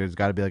with? Like there's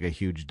got to be like a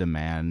huge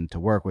demand to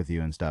work with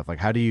you and stuff. Like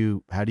how do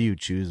you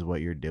choose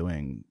what you're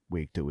doing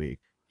week to week?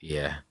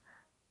 Yeah.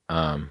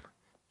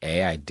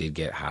 I did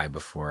get high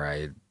before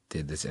I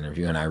did this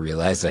interview, and I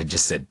realized I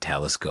just said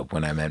telescope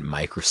when I meant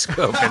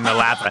microscope in the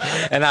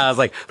last, and I was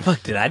like,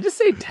 fuck, did I just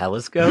say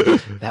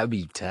telescope? That would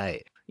be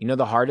tight.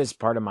 The hardest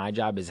part of my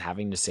job is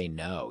having to say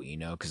no,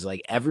 because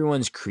like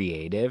everyone's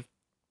creative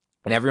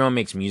and everyone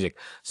makes music.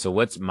 So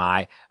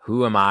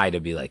who am I to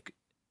be like,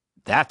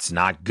 that's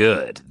not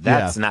good.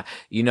 That's not,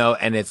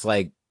 and it's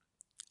like,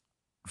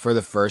 for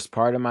the first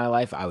part of my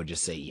life, I would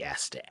just say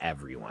yes to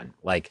everyone.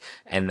 Like,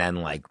 and then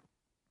like,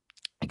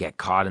 I get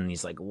caught in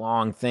these like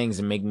long things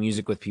and make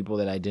music with people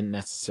that I didn't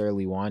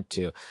necessarily want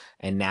to.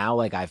 And now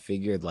like I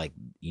figured like,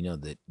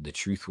 the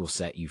truth will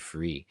set you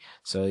free.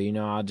 So,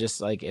 I'll just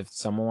like, if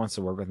someone wants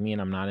to work with me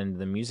and I'm not into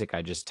the music,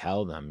 I just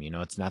tell them,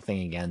 it's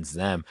nothing against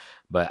them.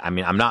 But I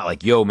mean, I'm not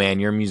like, yo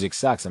man, your music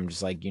sucks. I'm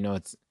just like,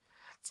 it's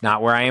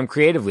not where I am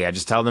creatively. I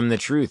just tell them the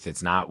truth.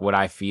 It's not what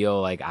I feel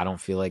like. I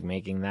don't feel like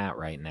making that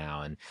right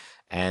now.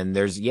 And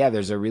there's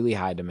a really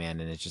high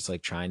demand, and it's just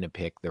like trying to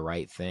pick the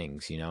right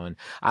things, and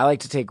I like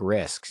to take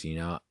risks,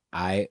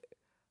 I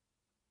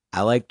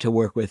like to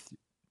work with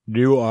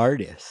new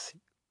artists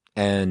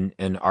and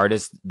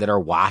artists that are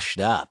washed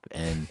up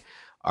and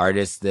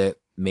artists that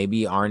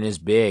maybe aren't as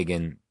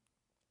big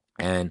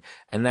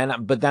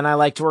but then I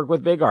like to work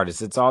with big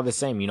artists. It's all the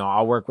same.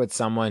 I'll work with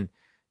someone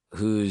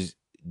who's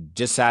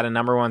just had a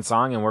 #1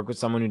 song and work with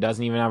someone who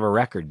doesn't even have a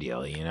record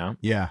deal,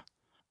 Yeah.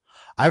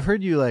 I've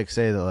heard you like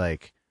say that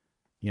like,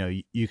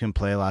 you can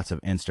play lots of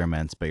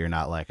instruments, but you're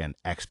not like an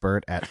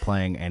expert at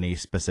playing any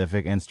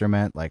specific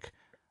instrument. Like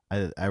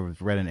I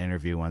read an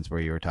interview once where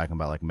you were talking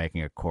about like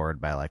making a chord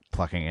by like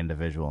plucking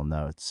individual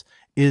notes.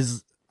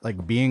 Is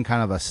like being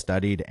kind of a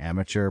studied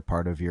amateur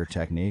part of your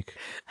technique?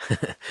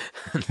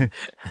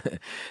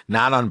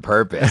 Not on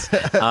purpose.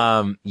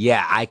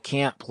 Yeah, I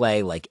can't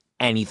play like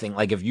anything.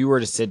 Like if you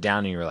were to sit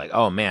down and you were like,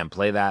 oh man,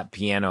 play that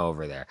piano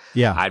over there.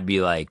 Yeah. I'd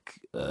be like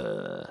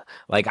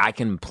I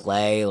can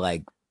play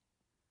like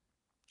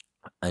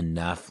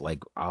enough,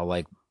 like I'll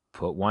like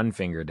put one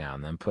finger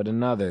down, then put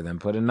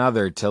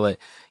another till it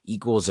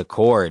equals a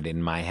chord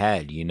in my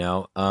head,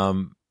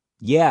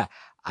 yeah,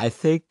 I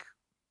think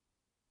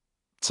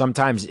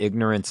sometimes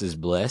ignorance is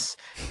bliss,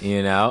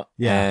 Yeah.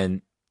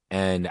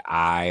 and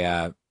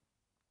I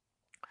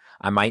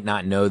might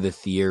not know the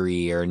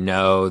theory or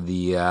know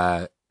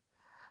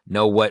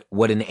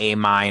what an A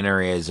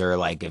minor is, or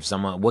like if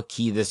someone what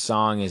key this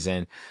song is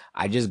in.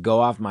 I just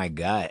go off my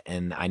gut,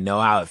 and I know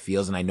how it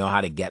feels, and I know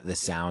how to get the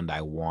sound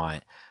I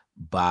want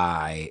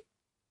by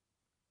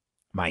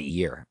my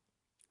ear.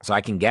 So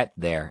I can get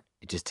there.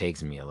 It just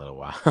takes me a little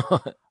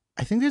while.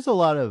 I think there's a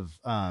lot of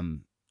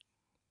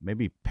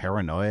maybe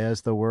paranoia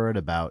is the word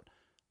about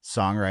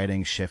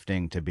songwriting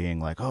shifting to being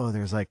like, oh,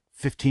 there's like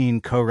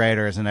 15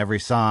 co-writers in every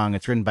song.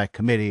 It's written by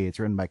committee. It's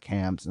written by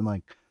camps. And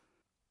like,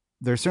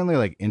 there's certainly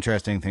like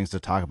interesting things to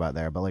talk about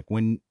there. But like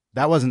when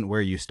that wasn't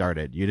where you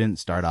started. You didn't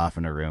start off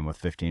in a room with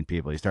 15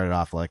 people. You started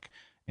off like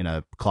in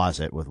a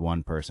closet with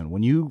one person.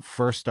 When you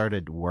first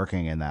started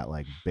working in that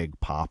like big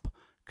pop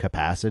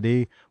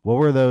capacity, what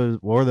were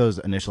those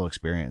initial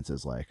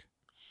experiences like?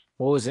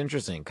 What was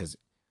interesting, because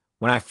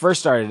when I first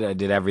started, I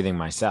did everything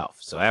myself.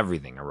 So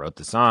everything. I wrote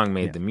the song,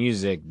 made Yeah. the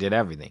music, did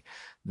everything.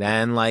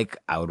 Then like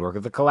I would work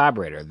with a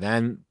collaborator.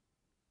 Then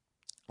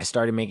I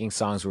started making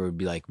songs where it would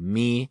be like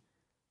me,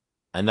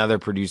 another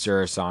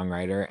producer or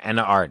songwriter, and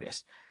an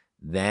artist.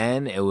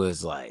 Then it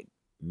was like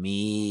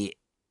me,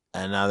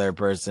 another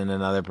person,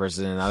 another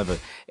person, another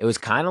person. It was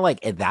kind of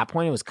like, at that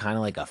point, it was kind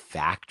of like a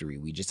factory.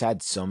 We just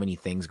had so many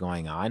things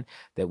going on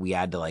that we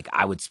had to like,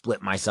 I would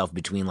split myself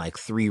between like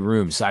 3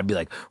 rooms. So I'd be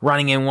like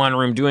running in one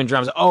room, doing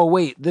drums. Oh,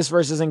 wait, this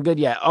verse isn't good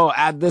yet. Oh,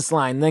 add this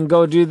line, then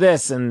go do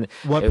this. And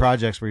What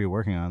projects were you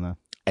working on though?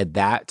 at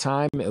that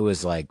time, it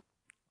was like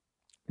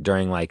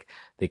during like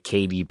the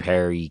Katy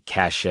Perry,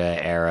 Kesha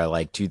era,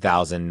 like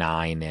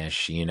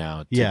 2009-ish,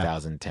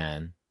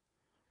 2010.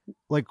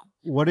 Like,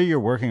 what are your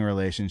working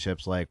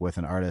relationships like with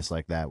an artist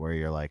like that, where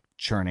you're like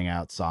churning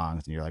out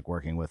songs and you're like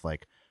working with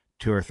like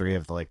 2 or 3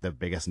 of the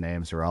biggest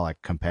names who are all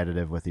like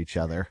competitive with each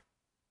other?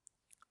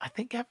 I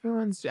think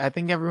everyone's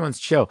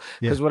chill,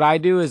 Yeah. because what I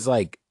do is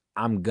like,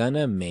 I'm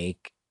gonna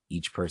make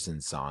each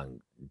person's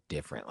song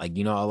different. Like,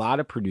 a lot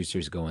of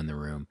producers go in the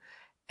room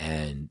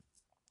and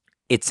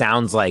it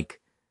sounds like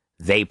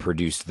they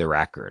produced the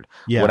record.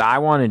 Yeah. What I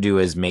want to do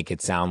is make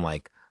it sound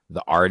like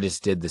the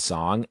artist did the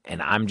song,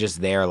 and I'm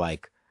just there,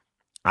 like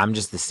I'm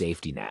just the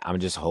safety net. I'm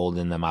just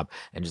holding them up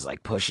and just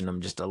like pushing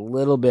them just a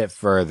little bit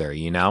further,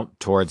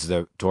 towards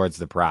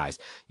the prize.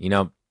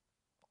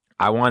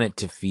 I want it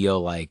to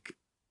feel like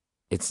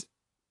it's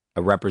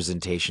a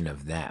representation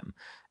of them,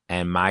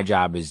 and my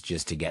job is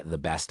just to get the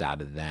best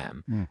out of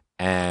them.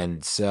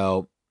 And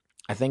so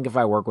I think if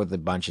I work with a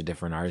bunch of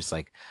different artists,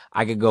 like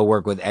I could go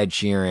work with Ed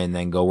Sheeran,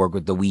 then go work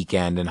with The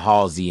Weeknd and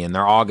Halsey, and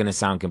they're all going to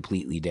sound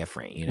completely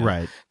different,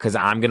 Right. Because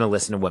I'm going to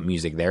listen to what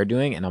music they're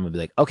doing, and I'm going to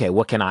be like, okay,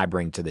 what can I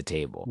bring to the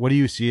table? What do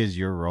you see as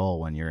your role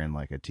when you're in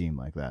like a team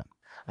like that?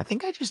 I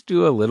think I just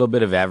do a little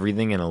bit of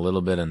everything and a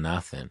little bit of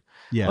nothing.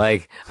 Yeah.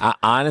 Like,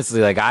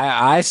 honestly, like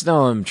I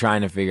still am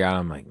trying to figure out,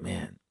 I'm like,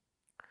 man,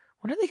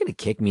 when are they going to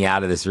kick me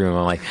out of this room?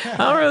 I'm like, I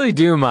don't really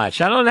do much.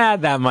 I don't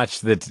add that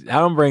much I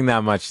don't bring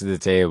that much to the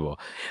table.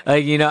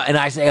 Like, and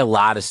I say a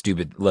lot of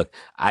stupid, look,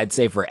 I'd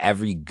say for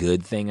every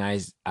good thing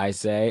I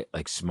say,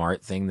 like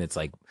smart thing that's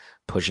like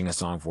pushing a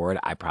song forward,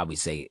 I probably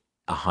say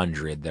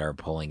 100 that are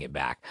pulling it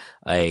back.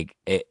 Like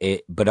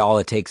but all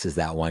it takes is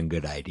that one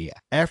good idea.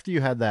 After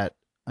you had that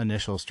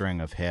initial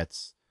string of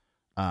hits,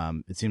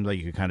 it seemed like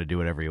you could kind of do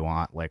whatever you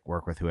want, like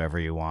work with whoever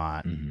you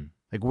want. Mm-hmm.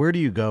 Like, where do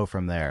you go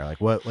from there?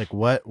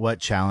 What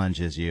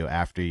challenges you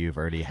after you've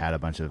already had a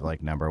bunch of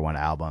like #1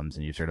 albums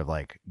and you've sort of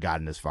like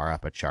gotten as far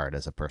up a chart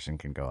as a person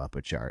can go up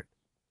a chart?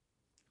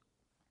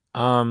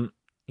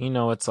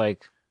 It's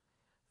like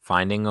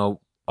finding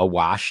a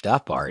washed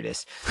up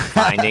artist.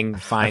 Finding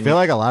I feel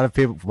like a lot of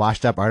people,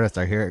 washed up artists,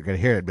 are gonna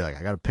hear it and be like,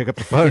 I gotta pick up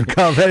the phone and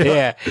call them.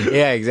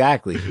 Yeah,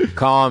 exactly.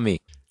 Call me.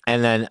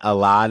 And then a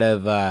lot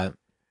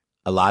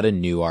of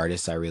new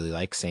artists I really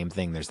like. Same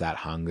thing. There's that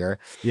hunger.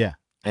 Yeah.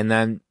 And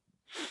then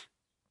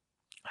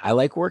I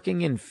like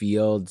working in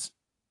fields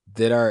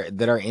that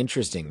are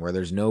interesting, where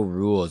there's no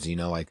rules,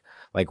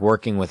 like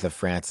working with a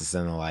Francis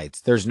and the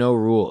Lights. There's no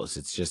rules.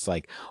 It's just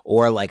like,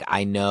 or like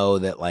I know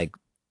that like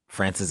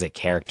Francis is a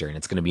character and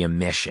it's going to be a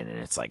mission, and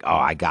it's like, oh,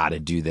 I got to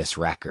do this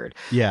record.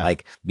 Yeah.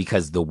 Like,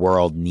 because the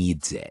world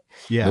needs it.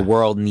 Yeah. The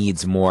world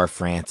needs more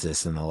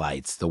Francis and the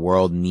Lights. The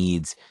world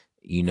needs,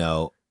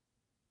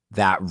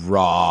 that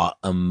raw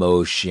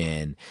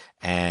emotion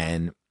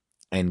and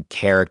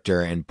character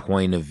and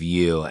point of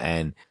view,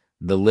 and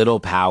the little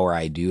power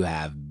I do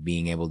have,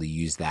 being able to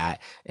use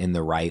that in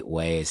the right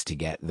ways to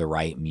get the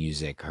right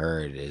music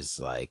heard is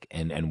like,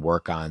 and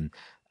work on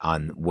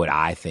what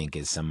I think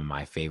is some of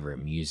my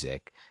favorite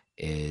music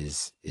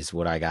is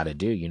what I got to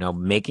do.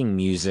 Making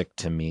music,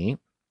 to me,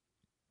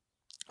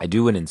 I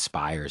do what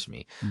inspires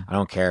me. I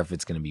don't care if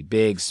it's going to be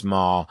big,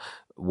 small,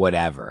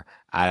 whatever.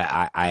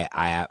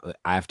 I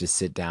have to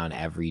sit down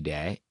every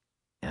day,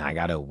 and I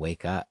gotta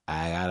wake up.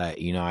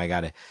 I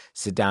gotta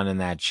sit down in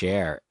that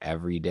chair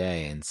every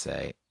day and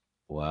say,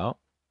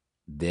 well,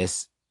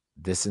 this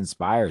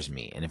inspires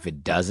me. And if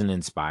it doesn't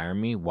inspire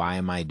me, why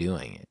am I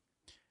doing it?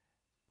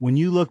 When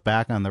you look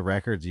back on the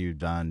records you've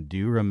done, do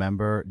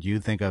you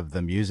think of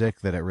the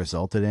music that it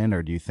resulted in,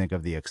 or do you think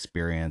of the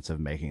experience of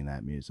making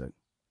that music?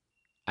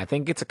 I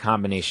think it's a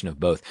combination of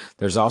both.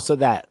 There's also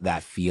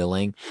that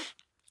feeling,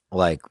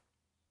 like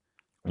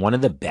one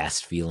of the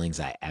best feelings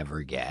I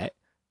ever get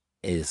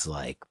is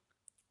like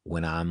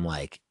when I'm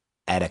like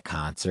at a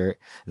concert.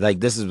 Like,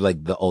 this is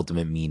like the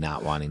ultimate me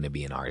not wanting to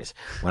be an artist.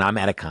 When I'm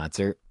at a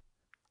concert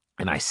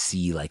and I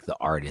see like the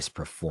artist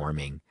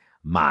performing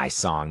my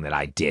song that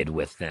I did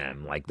with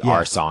them, like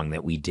our song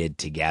that we did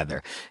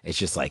together. It's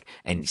just like,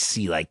 and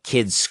see like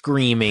kids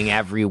screaming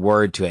every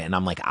word to it. And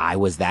I'm like, I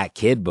was that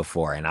kid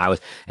before,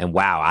 and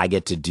wow, I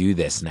get to do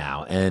this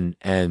now. And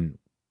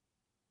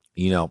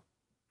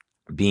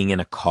being in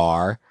a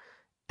car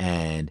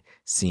and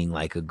seeing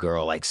like a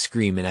girl like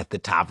screaming at the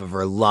top of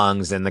her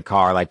lungs in the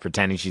car, like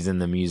pretending she's in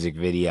the music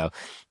video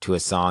to a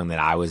song that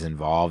I was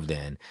involved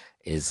in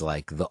is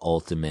like the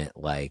ultimate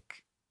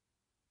like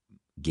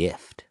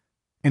gift.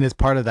 And is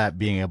part of that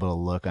being able to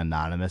look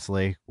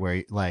anonymously,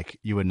 where like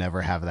you would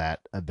never have that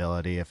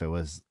ability if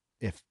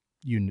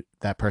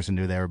that person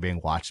knew they were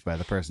being watched by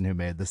the person who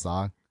made the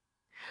song?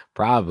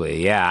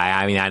 Probably, yeah.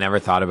 I mean, I never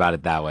thought about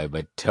it that way,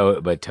 but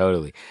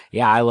totally,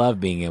 yeah. I love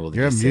being able to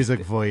You're be a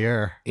music sick.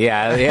 voyeur.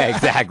 Yeah, yeah,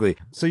 exactly.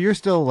 So you're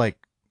still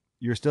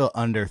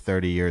under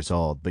 30 years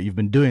old, but you've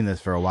been doing this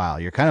for a while.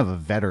 You're kind of a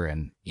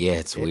veteran Yeah,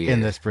 it's in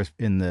weird.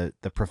 in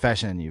the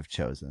profession you've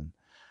chosen.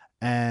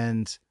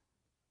 And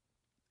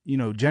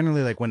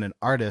generally, like when an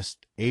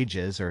artist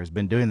ages or has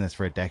been doing this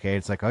for a decade,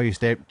 it's like, oh, you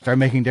start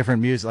making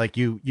different music, like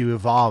you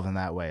evolve in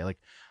that way. Like,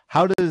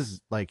 how does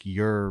like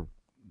your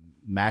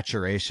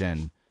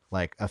maturation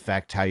like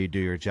affect how you do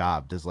your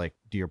job?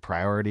 Do your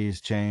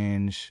priorities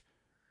change?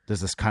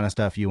 Does this kind of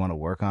stuff you want to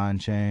work on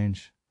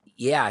change?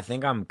 Yeah, I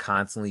think I'm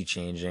constantly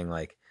changing,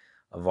 like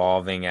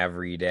evolving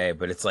every day.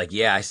 But it's like,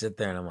 yeah, I sit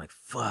there and I'm like,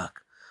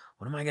 fuck,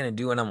 what am I gonna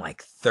do when I'm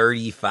like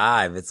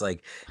 35? It's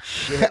like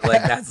shit,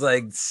 like that's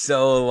like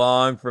so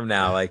long from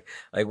now. Like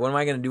what am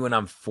I gonna do when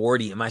I'm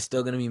 40? Am I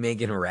still gonna be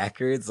making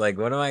records? Like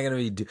what am I gonna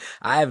be do?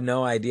 I have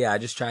no idea. I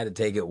just try to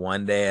take it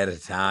one day at a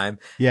time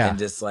Yeah. and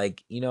just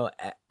like,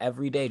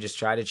 every day just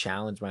try to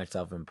challenge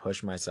myself and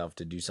push myself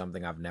to do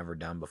something I've never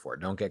done before.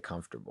 Don't get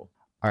comfortable.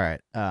 All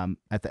right.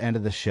 At the end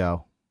of the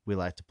show, we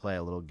like to play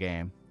a little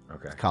game.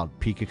 Okay. It's called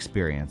Peak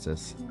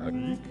Experiences.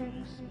 Okay.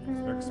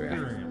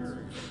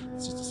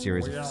 It's just a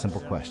series of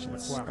simple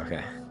questions.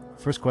 Okay.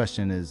 First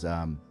question is,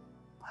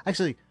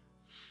 actually,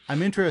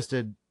 I'm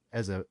interested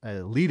as a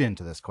lead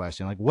into this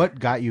question. Like, what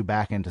got you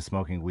back into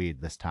smoking weed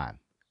this time?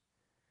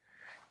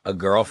 A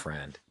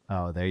girlfriend.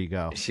 Oh, there you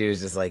go. She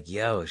was just like,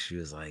 yo, she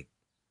was like,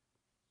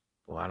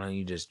 why don't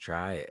you just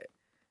try it?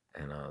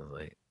 And I was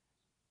like,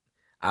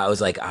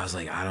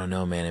 I don't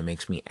know, man. It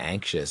makes me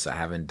anxious. I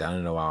haven't done it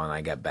in a while and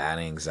I get bad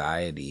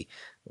anxiety.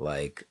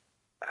 Like,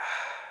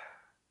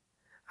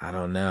 I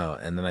don't know.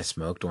 And then I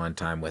smoked one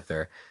time with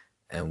her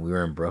and we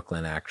were in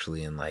Brooklyn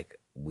actually. And like,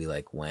 we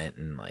like went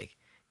and like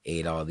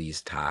ate all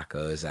these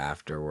tacos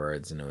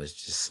afterwards. And it was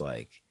just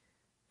like,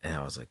 and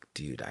I was like,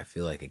 dude, I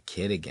feel like a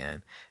kid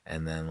again.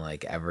 And then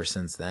like ever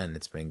since then,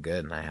 it's been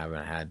good. And I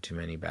haven't had too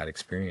many bad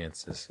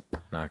experiences.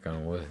 Knock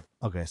on wood.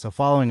 Okay, so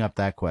following up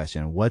that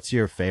question, what's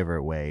your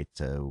favorite way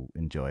to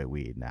enjoy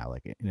weed now?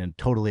 Like in a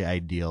totally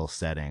ideal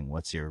setting,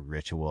 what's your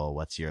ritual?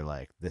 What's your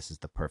like, this is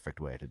the perfect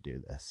way to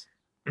do this?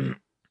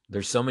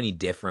 There's so many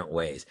different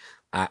ways.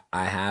 I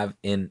have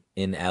in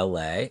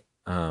LA,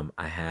 I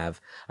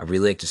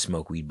really like to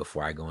smoke weed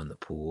before I go in the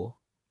pool.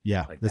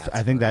 Yeah, Like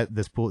I think fun. that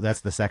this pool, that's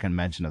the second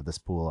mention of this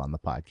pool on the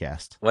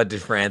podcast. What did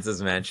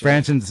Francis mention?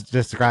 Francis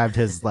described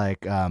his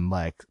like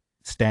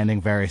standing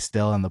very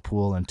still in the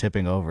pool and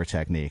tipping over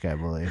technique, I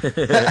believe.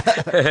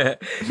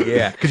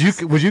 Yeah.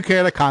 Would you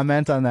care to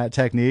comment on that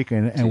technique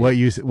and what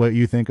you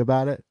think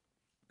about it?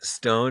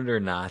 Stoned or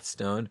not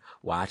stoned,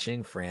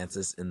 watching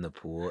Francis in the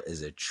pool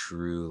is a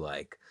true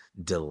like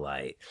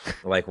delight.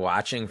 Like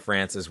watching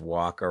Francis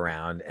walk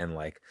around and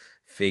like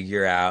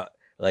figure out,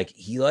 like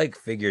he like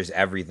figures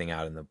everything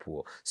out in the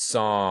pool.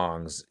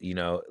 Songs,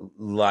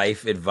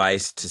 life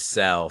advice to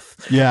self.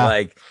 Yeah.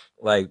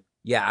 Like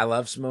yeah, I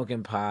love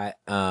smoking pot.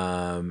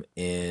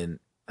 And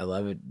I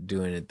love it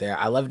doing it there.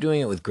 I love doing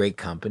it with great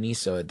company,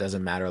 so it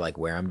doesn't matter like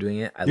where I'm doing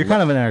it. You're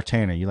kind of an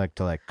entertainer. You like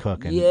to like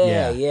cook and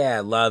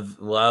yeah.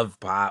 Love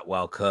pot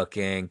while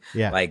cooking.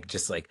 Yeah. Like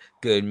just like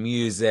good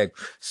music,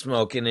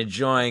 smoking a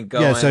joint,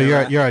 going. Yeah, so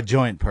you're a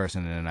joint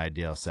person in an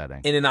ideal setting.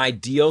 In an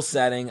ideal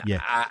setting,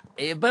 yeah.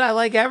 But I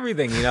like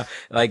everything,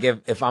 Like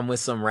if I'm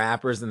with some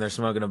rappers and they're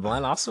smoking a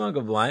blunt, I'll smoke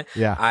a blunt.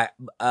 Yeah.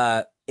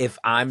 If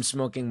I'm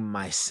smoking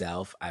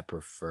myself, I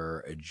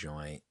prefer a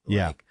joint.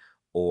 Yeah.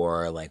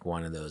 Or like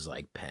one of those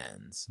like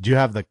pens. Do you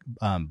have the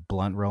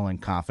blunt rolling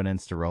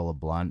confidence to roll a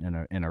blunt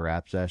in a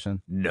rap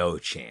session? No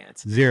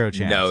chance. Zero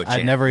chance. No chance.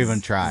 I'd never even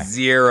try.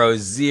 Zero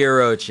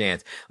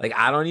chance. Like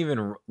I don't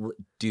even,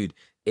 dude.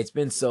 It's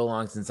been so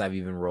long since I've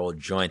even rolled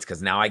joints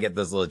because now I get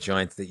those little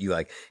joints that you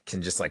like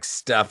can just like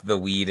stuff the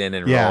weed in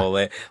and roll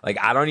it. Like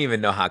I don't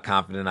even know how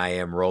confident I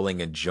am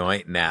rolling a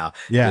joint now.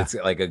 Yeah, it's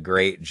like a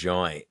great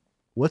joint.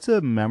 What's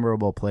a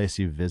memorable place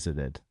you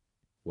visited?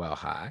 Well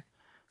High.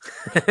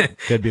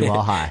 Could be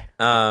Well High.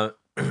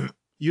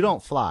 You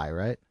don't fly,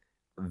 right?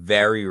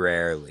 Very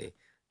rarely.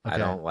 Okay. I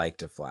don't like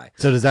to fly.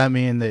 So does that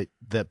mean that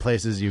the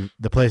places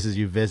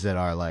you visit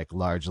are like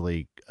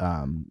largely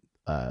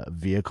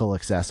vehicle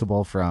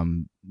accessible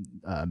from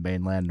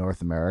mainland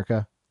North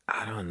America?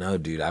 I don't know,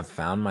 dude. I've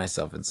found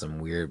myself in some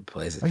weird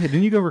places. Okay,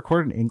 didn't you go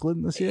record in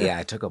England this year? Yeah,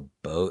 I took a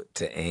boat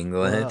to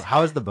England.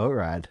 How was the boat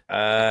ride?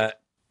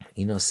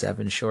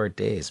 7 short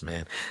days,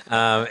 man.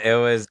 It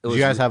was. Did you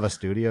guys have a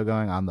studio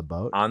going on the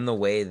boat? On the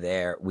way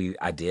there,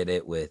 I did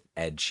it with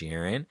Ed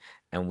Sheeran,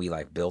 and we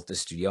like built a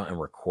studio and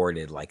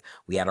recorded. Like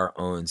we had our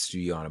own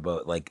studio on a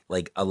boat. Like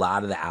a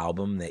lot of the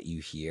album that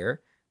you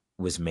hear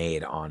was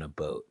made on a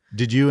boat.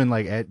 Did you and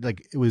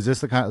like was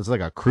this the kind? Was it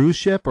like a cruise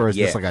ship or is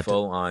this like a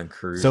full on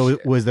cruise So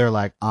ship? was there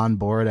like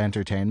onboard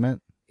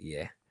entertainment?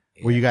 Yeah.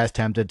 Were you guys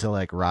tempted to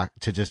like rock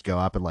to just go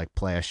up and like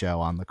play a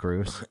show on the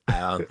cruise? I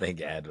don't think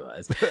Ed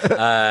was.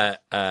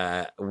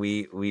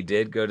 We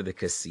did go to the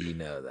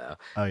casino though.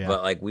 Oh yeah.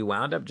 But like we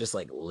wound up just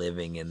like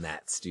living in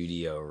that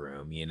studio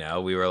room, you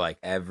know? We were like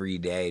every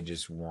day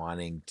just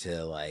wanting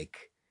to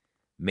like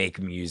make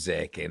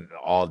music and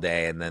all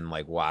day and then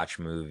like watch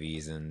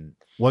movies. And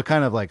what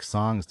kind of like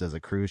songs does a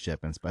cruise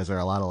ship inspire? Is there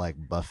a lot of like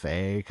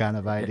buffet kind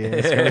of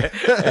ideas?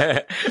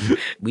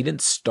 We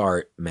didn't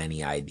start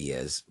many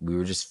ideas. We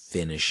were just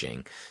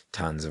finishing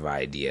tons of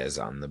ideas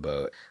on the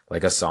boat.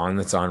 Like a song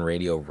that's on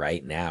radio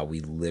right now, we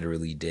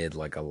literally did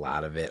like a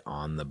lot of it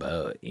on the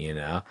boat, you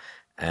know?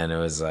 And it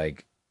was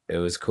like, it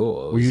was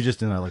cool. Were you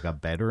just in like a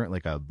bedroom,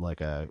 like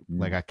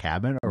a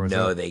cabin, or was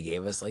no? They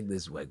gave us like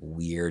this like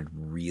weird,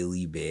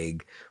 really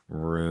big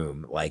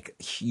room, like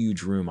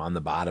huge room on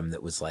the bottom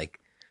that was like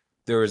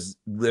there was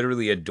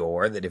literally a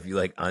door that if you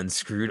like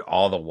unscrewed,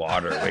 all the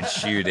water would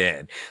shoot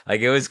in. Like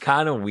it was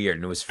kind of weird,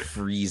 and it was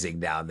freezing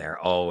down there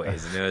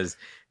always, and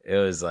it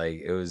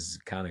was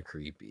kind of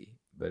creepy,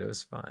 but it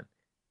was fun.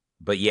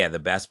 But yeah, the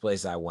best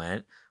place I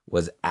went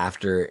was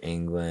after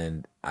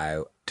England. I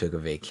took a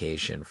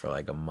vacation for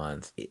like a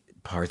month.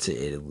 Parts of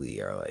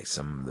Italy are like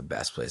some of the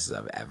best places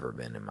I've ever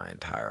been in my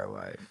entire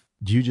life.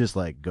 Do you just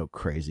like go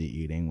crazy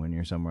eating when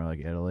you're somewhere like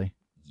Italy?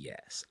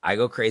 Yes, I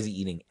go crazy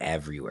eating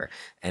everywhere,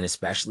 and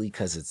especially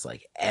because it's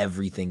like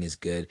everything is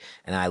good,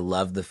 and I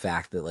love the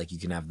fact that like you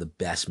can have the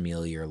best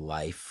meal of your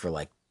life for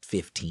like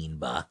 $15,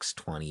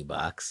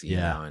 $20, you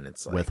know, and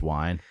it's like with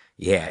wine.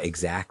 Yeah,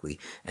 exactly.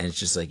 And it's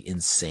just like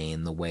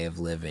insane the way of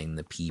living,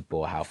 the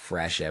people, how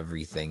fresh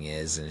everything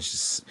is. And it's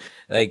just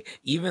like,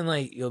 even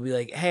like, you'll be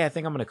like, hey, I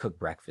think I'm going to cook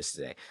breakfast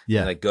today. Yeah.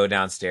 And, like go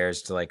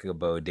downstairs to like a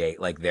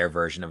bodega, like their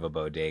version of a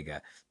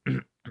bodega.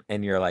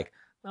 And you're like,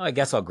 oh, I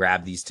guess I'll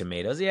grab these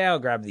tomatoes. Yeah, I'll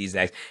grab these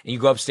eggs. And you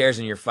go upstairs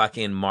and you're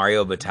fucking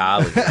Mario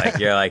Batali.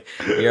 You're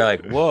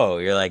like, whoa,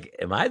 you're like,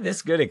 am I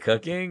this good at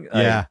cooking?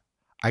 Like, yeah.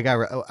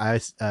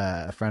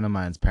 A friend of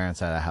mine's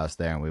parents had a house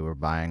there, and we were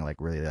buying like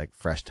really like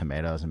fresh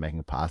tomatoes and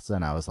making pasta.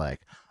 And I was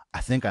like,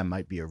 I think I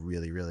might be a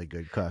really, really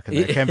good cook. And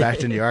I came back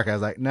to New York. I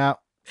was like, no,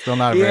 still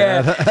not.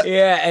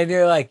 Yeah. And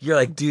you're like,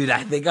 dude,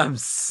 I think I'm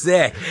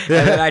sick.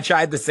 And then I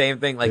tried the same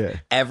thing.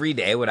 Like every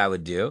day, what I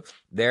would do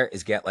there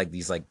is get like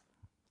these like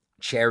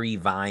cherry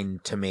vine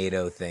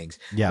tomato things.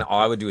 Yeah. And all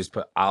I would do is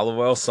put olive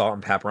oil, salt,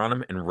 and pepper on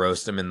them and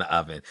roast them in the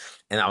oven.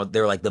 And they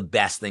were like the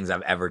best things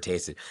I've ever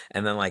tasted.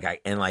 And then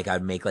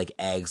I'd make like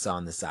eggs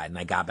on the side. And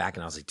I got back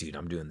and I was like, dude,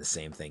 I'm doing the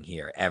same thing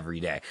here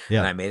every day. Yeah.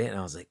 And I made it and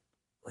I was like,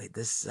 wait,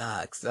 this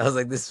sucks. I was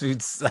like, this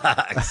food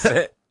sucks.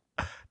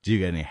 Do you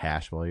get any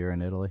hash while you're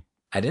in Italy?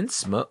 I didn't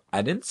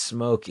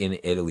smoke in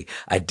Italy.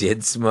 I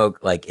did smoke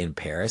like in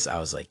Paris. I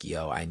was like,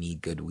 yo, I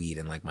need good weed.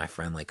 And like my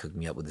friend like hooked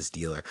me up with this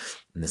dealer,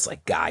 and this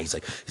like guy, he's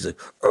like,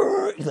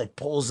 he like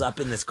pulls up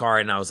in this car,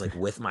 and I was like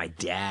with my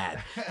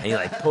dad, and he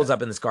like pulls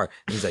up in this car,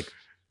 and he's like,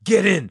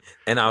 get in.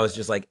 And I was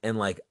just like, and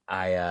like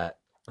I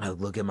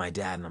look at my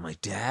dad and I'm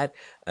like, Dad?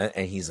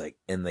 And he's like,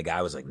 and the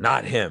guy was like,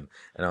 not him.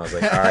 And I was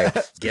like, all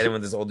right, get in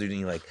with this old dude. And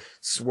he like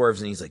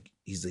swerves and he's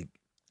like,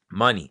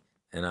 money.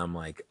 And I'm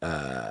like,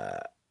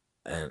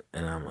 and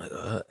I'm like,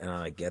 and I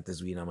like get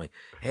this weed. And I'm like,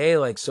 hey,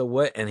 like, so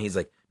what? And he's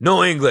like,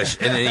 no English.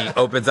 And then he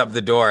opens up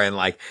the door and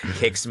like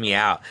kicks me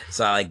out.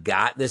 So I like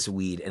got this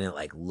weed and it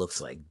like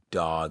looks like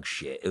dog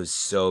shit. It was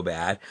so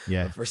bad.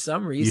 Yeah. But for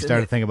some reason, you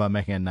started thinking about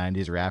making a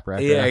 90s rap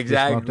record. Yeah,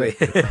 exactly.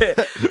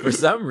 For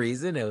some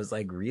reason, it was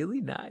like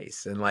really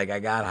nice. And like I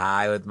got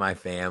high with my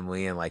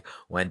family and like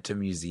went to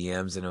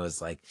museums, and it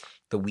was like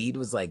the weed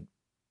was like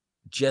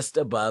just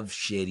above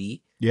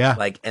shitty. Yeah.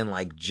 Like, and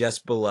like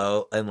just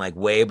below and like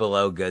way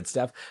below good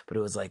stuff. But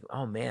it was like,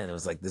 oh man, it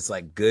was like this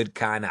like good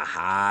kind of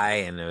high.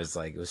 And it was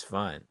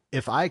fun.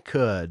 If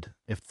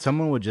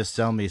someone would just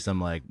sell me some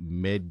like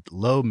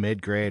low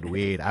mid-grade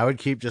weed, I would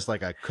keep just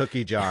like a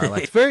cookie jar.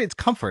 Like it's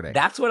comforting.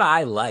 That's what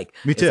I like.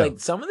 Me too.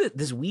 It's like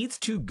this weed's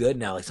too good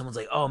now. Like someone's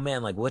like, oh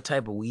man, like what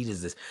type of weed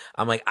is this?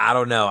 I'm like, I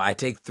don't know. I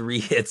take 3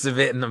 hits of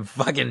it and I'm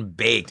fucking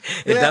baked.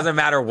 It doesn't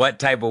matter what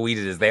type of weed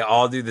it is. They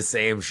all do the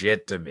same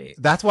shit to me.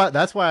 That's why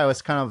I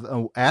was kind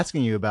of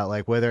asking you about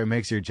like whether it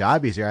makes your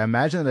job easier. I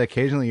imagine that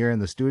occasionally you're in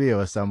the studio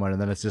with someone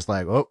and then it's just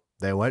like, oh,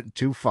 they went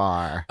too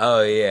far.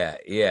 Oh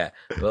yeah.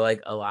 But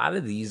like a lot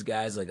of these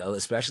guys, like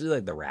especially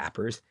like the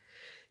rappers,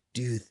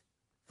 dude,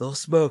 they'll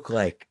smoke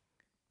like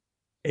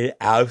an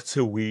ounce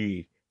of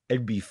weed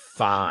and be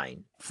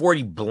fine.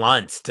 40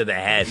 blunts to the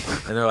head.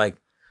 And they're like,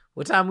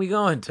 what time we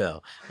going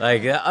till?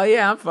 Like, oh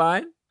yeah, I'm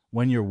fine.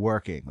 When you're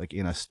working, like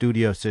in a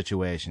studio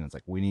situation, it's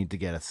like, we need to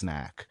get a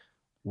snack.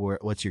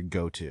 What's your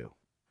go-to?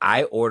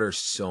 I order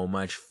so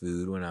much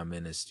food when I'm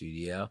in a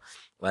studio.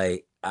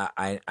 Like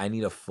I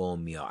need a full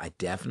meal. I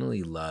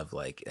definitely love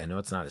like, I know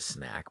it's not a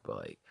snack, but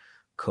like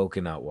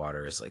coconut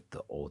water is like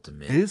the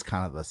ultimate. It is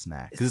kind of a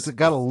snack because it's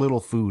got a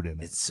little food in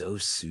it. It's so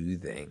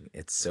soothing.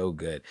 It's so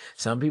good.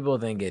 Some people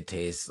think it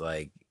tastes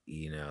like,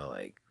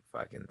 like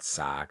fucking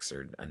socks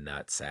or a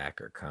nut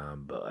sack or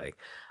cum, but like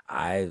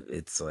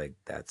it's like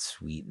that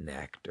sweet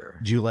nectar.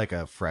 Do you like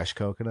a fresh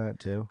coconut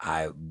too?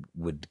 I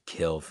would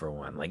kill for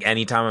one. Like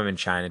anytime I'm in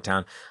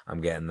Chinatown,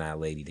 I'm getting that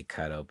lady to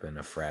cut open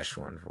a fresh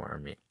one for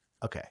me.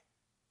 Okay.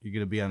 You're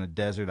going to be on a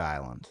desert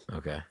island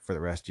Okay. for the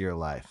rest of your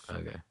life.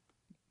 Okay.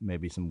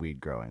 Maybe some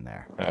weed growing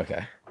there.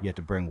 Okay. You have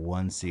to bring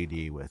one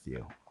CD with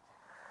you.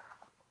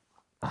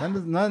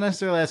 I'm not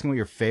necessarily asking what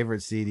your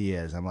favorite CD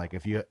is. I'm like,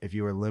 if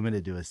you were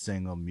limited to a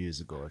single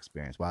musical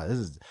experience. Wow,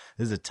 this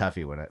is a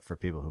toughie for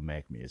people who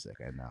make music.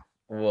 I know.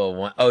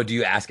 Well, do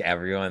you ask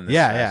everyone this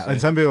Yeah, question? yeah.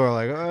 And some people are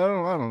like,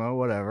 oh, I don't know,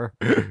 whatever.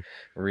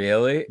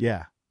 Really?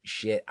 Yeah.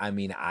 Shit. I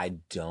mean, I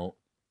don't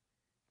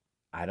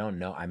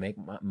know. I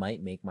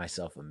might make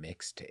myself a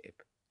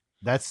mixtape.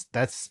 That's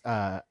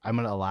I'm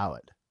gonna allow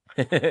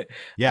it.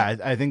 Yeah,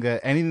 I think that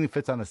anything that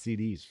fits on a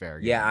CD is fair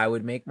game. Yeah, I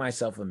would make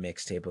myself a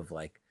mixtape of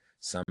like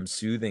some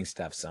soothing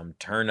stuff, some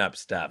turn up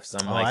stuff,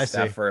 some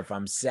stuff for if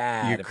I'm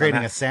sad. You're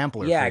creating a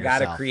sampler. Yeah, for I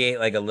gotta yourself. create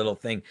like a little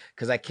thing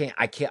because I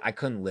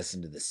couldn't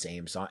listen to the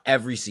same song.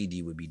 Every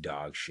CD would be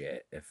dog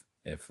shit if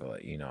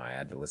I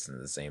had to listen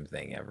to the same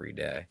thing every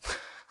day.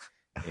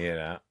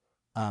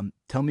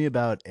 Tell me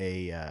about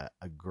a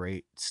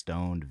great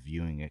stoned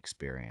viewing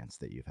experience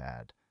that you've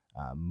had.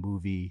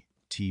 Movie,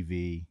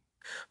 TV.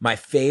 My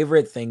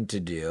favorite thing to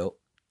do,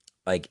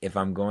 like if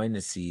I'm going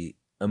to see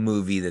a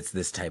movie that's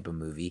this type of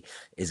movie,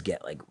 is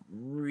get like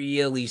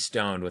really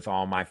stoned with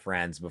all my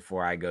friends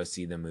before I go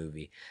see the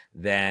movie.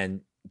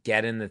 Then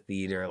get in the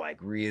theater, like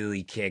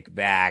really kick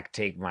back,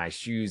 take my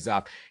shoes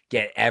off,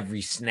 get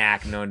every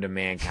snack known to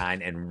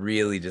mankind, and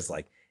really just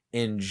like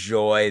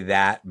enjoy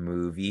that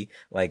movie.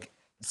 Like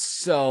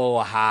so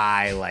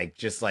high, like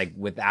just like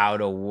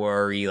without a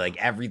worry, like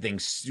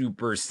everything's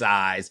super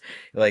size,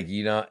 like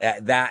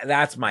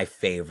that's my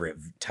favorite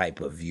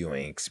type of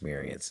viewing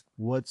experience.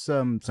 What's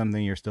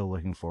something you're still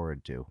looking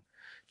forward to?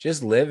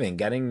 Just living,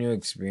 getting new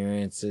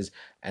experiences,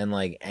 and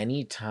like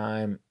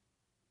anytime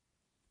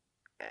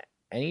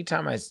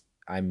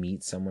I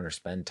meet someone or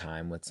spend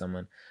time with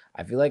someone,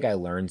 I feel like I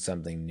learned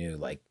something new.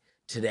 Like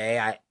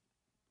today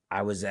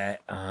I was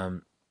at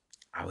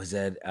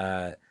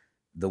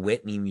the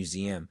Whitney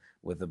Museum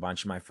with a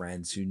bunch of my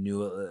friends who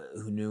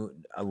knew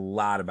a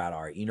lot about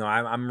art.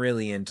 I'm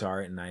really into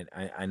art, and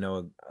I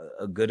know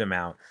a good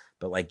amount,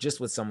 but like just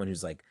with someone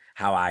who's like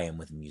how I am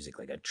with music,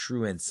 like a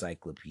true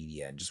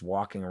encyclopedia, and just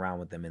walking around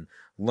with them and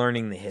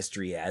learning the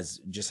history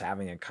as just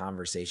having a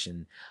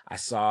conversation. I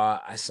saw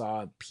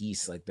a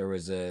piece, like there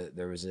was a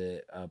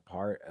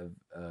part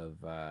of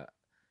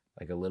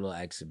like a little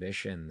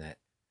exhibition that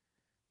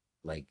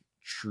like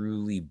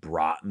truly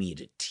brought me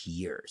to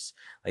tears.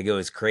 Like it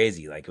was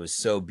crazy. Like it was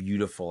so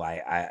beautiful.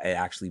 It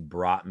actually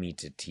brought me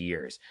to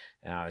tears.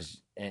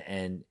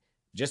 And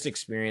just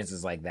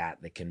experiences like that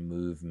can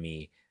move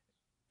me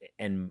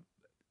and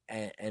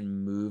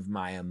move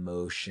my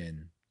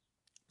emotion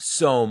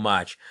so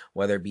much,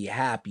 whether it be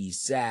happy,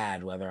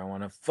 sad, whether I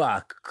want to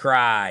fuck,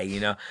 cry,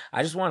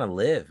 I just want to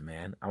live,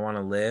 man. I want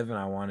to live, and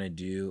I want to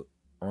do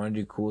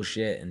cool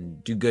shit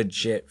and do good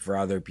shit for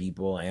other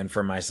people and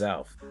for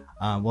myself.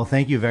 Well,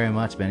 thank you very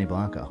much, Benny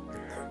Blanco.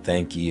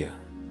 Thank you.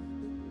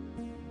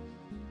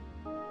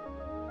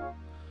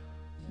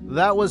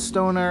 That was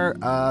Stoner.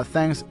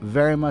 Thanks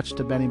very much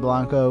to Benny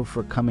Blanco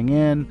for coming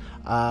in.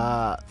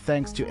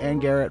 Thanks to Ann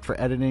Garrett for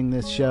editing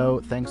this show.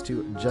 Thanks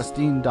to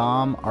Justine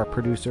Dom, our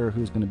producer,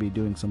 who's going to be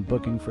doing some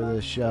booking for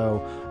this show.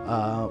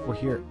 We're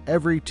here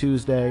every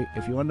Tuesday.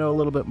 If you want to know a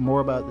little bit more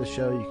about this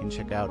show, you can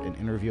check out an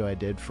interview I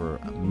did for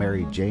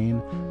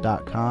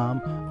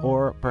MaryJane.com,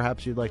 or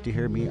perhaps you'd like to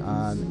hear me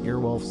on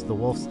Earwolf's The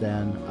Wolf's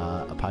Den,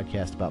 a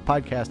podcast about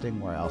podcasting,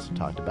 where I also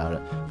talked about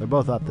it. They're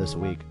both up this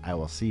week. I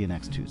will see you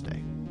next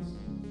Tuesday.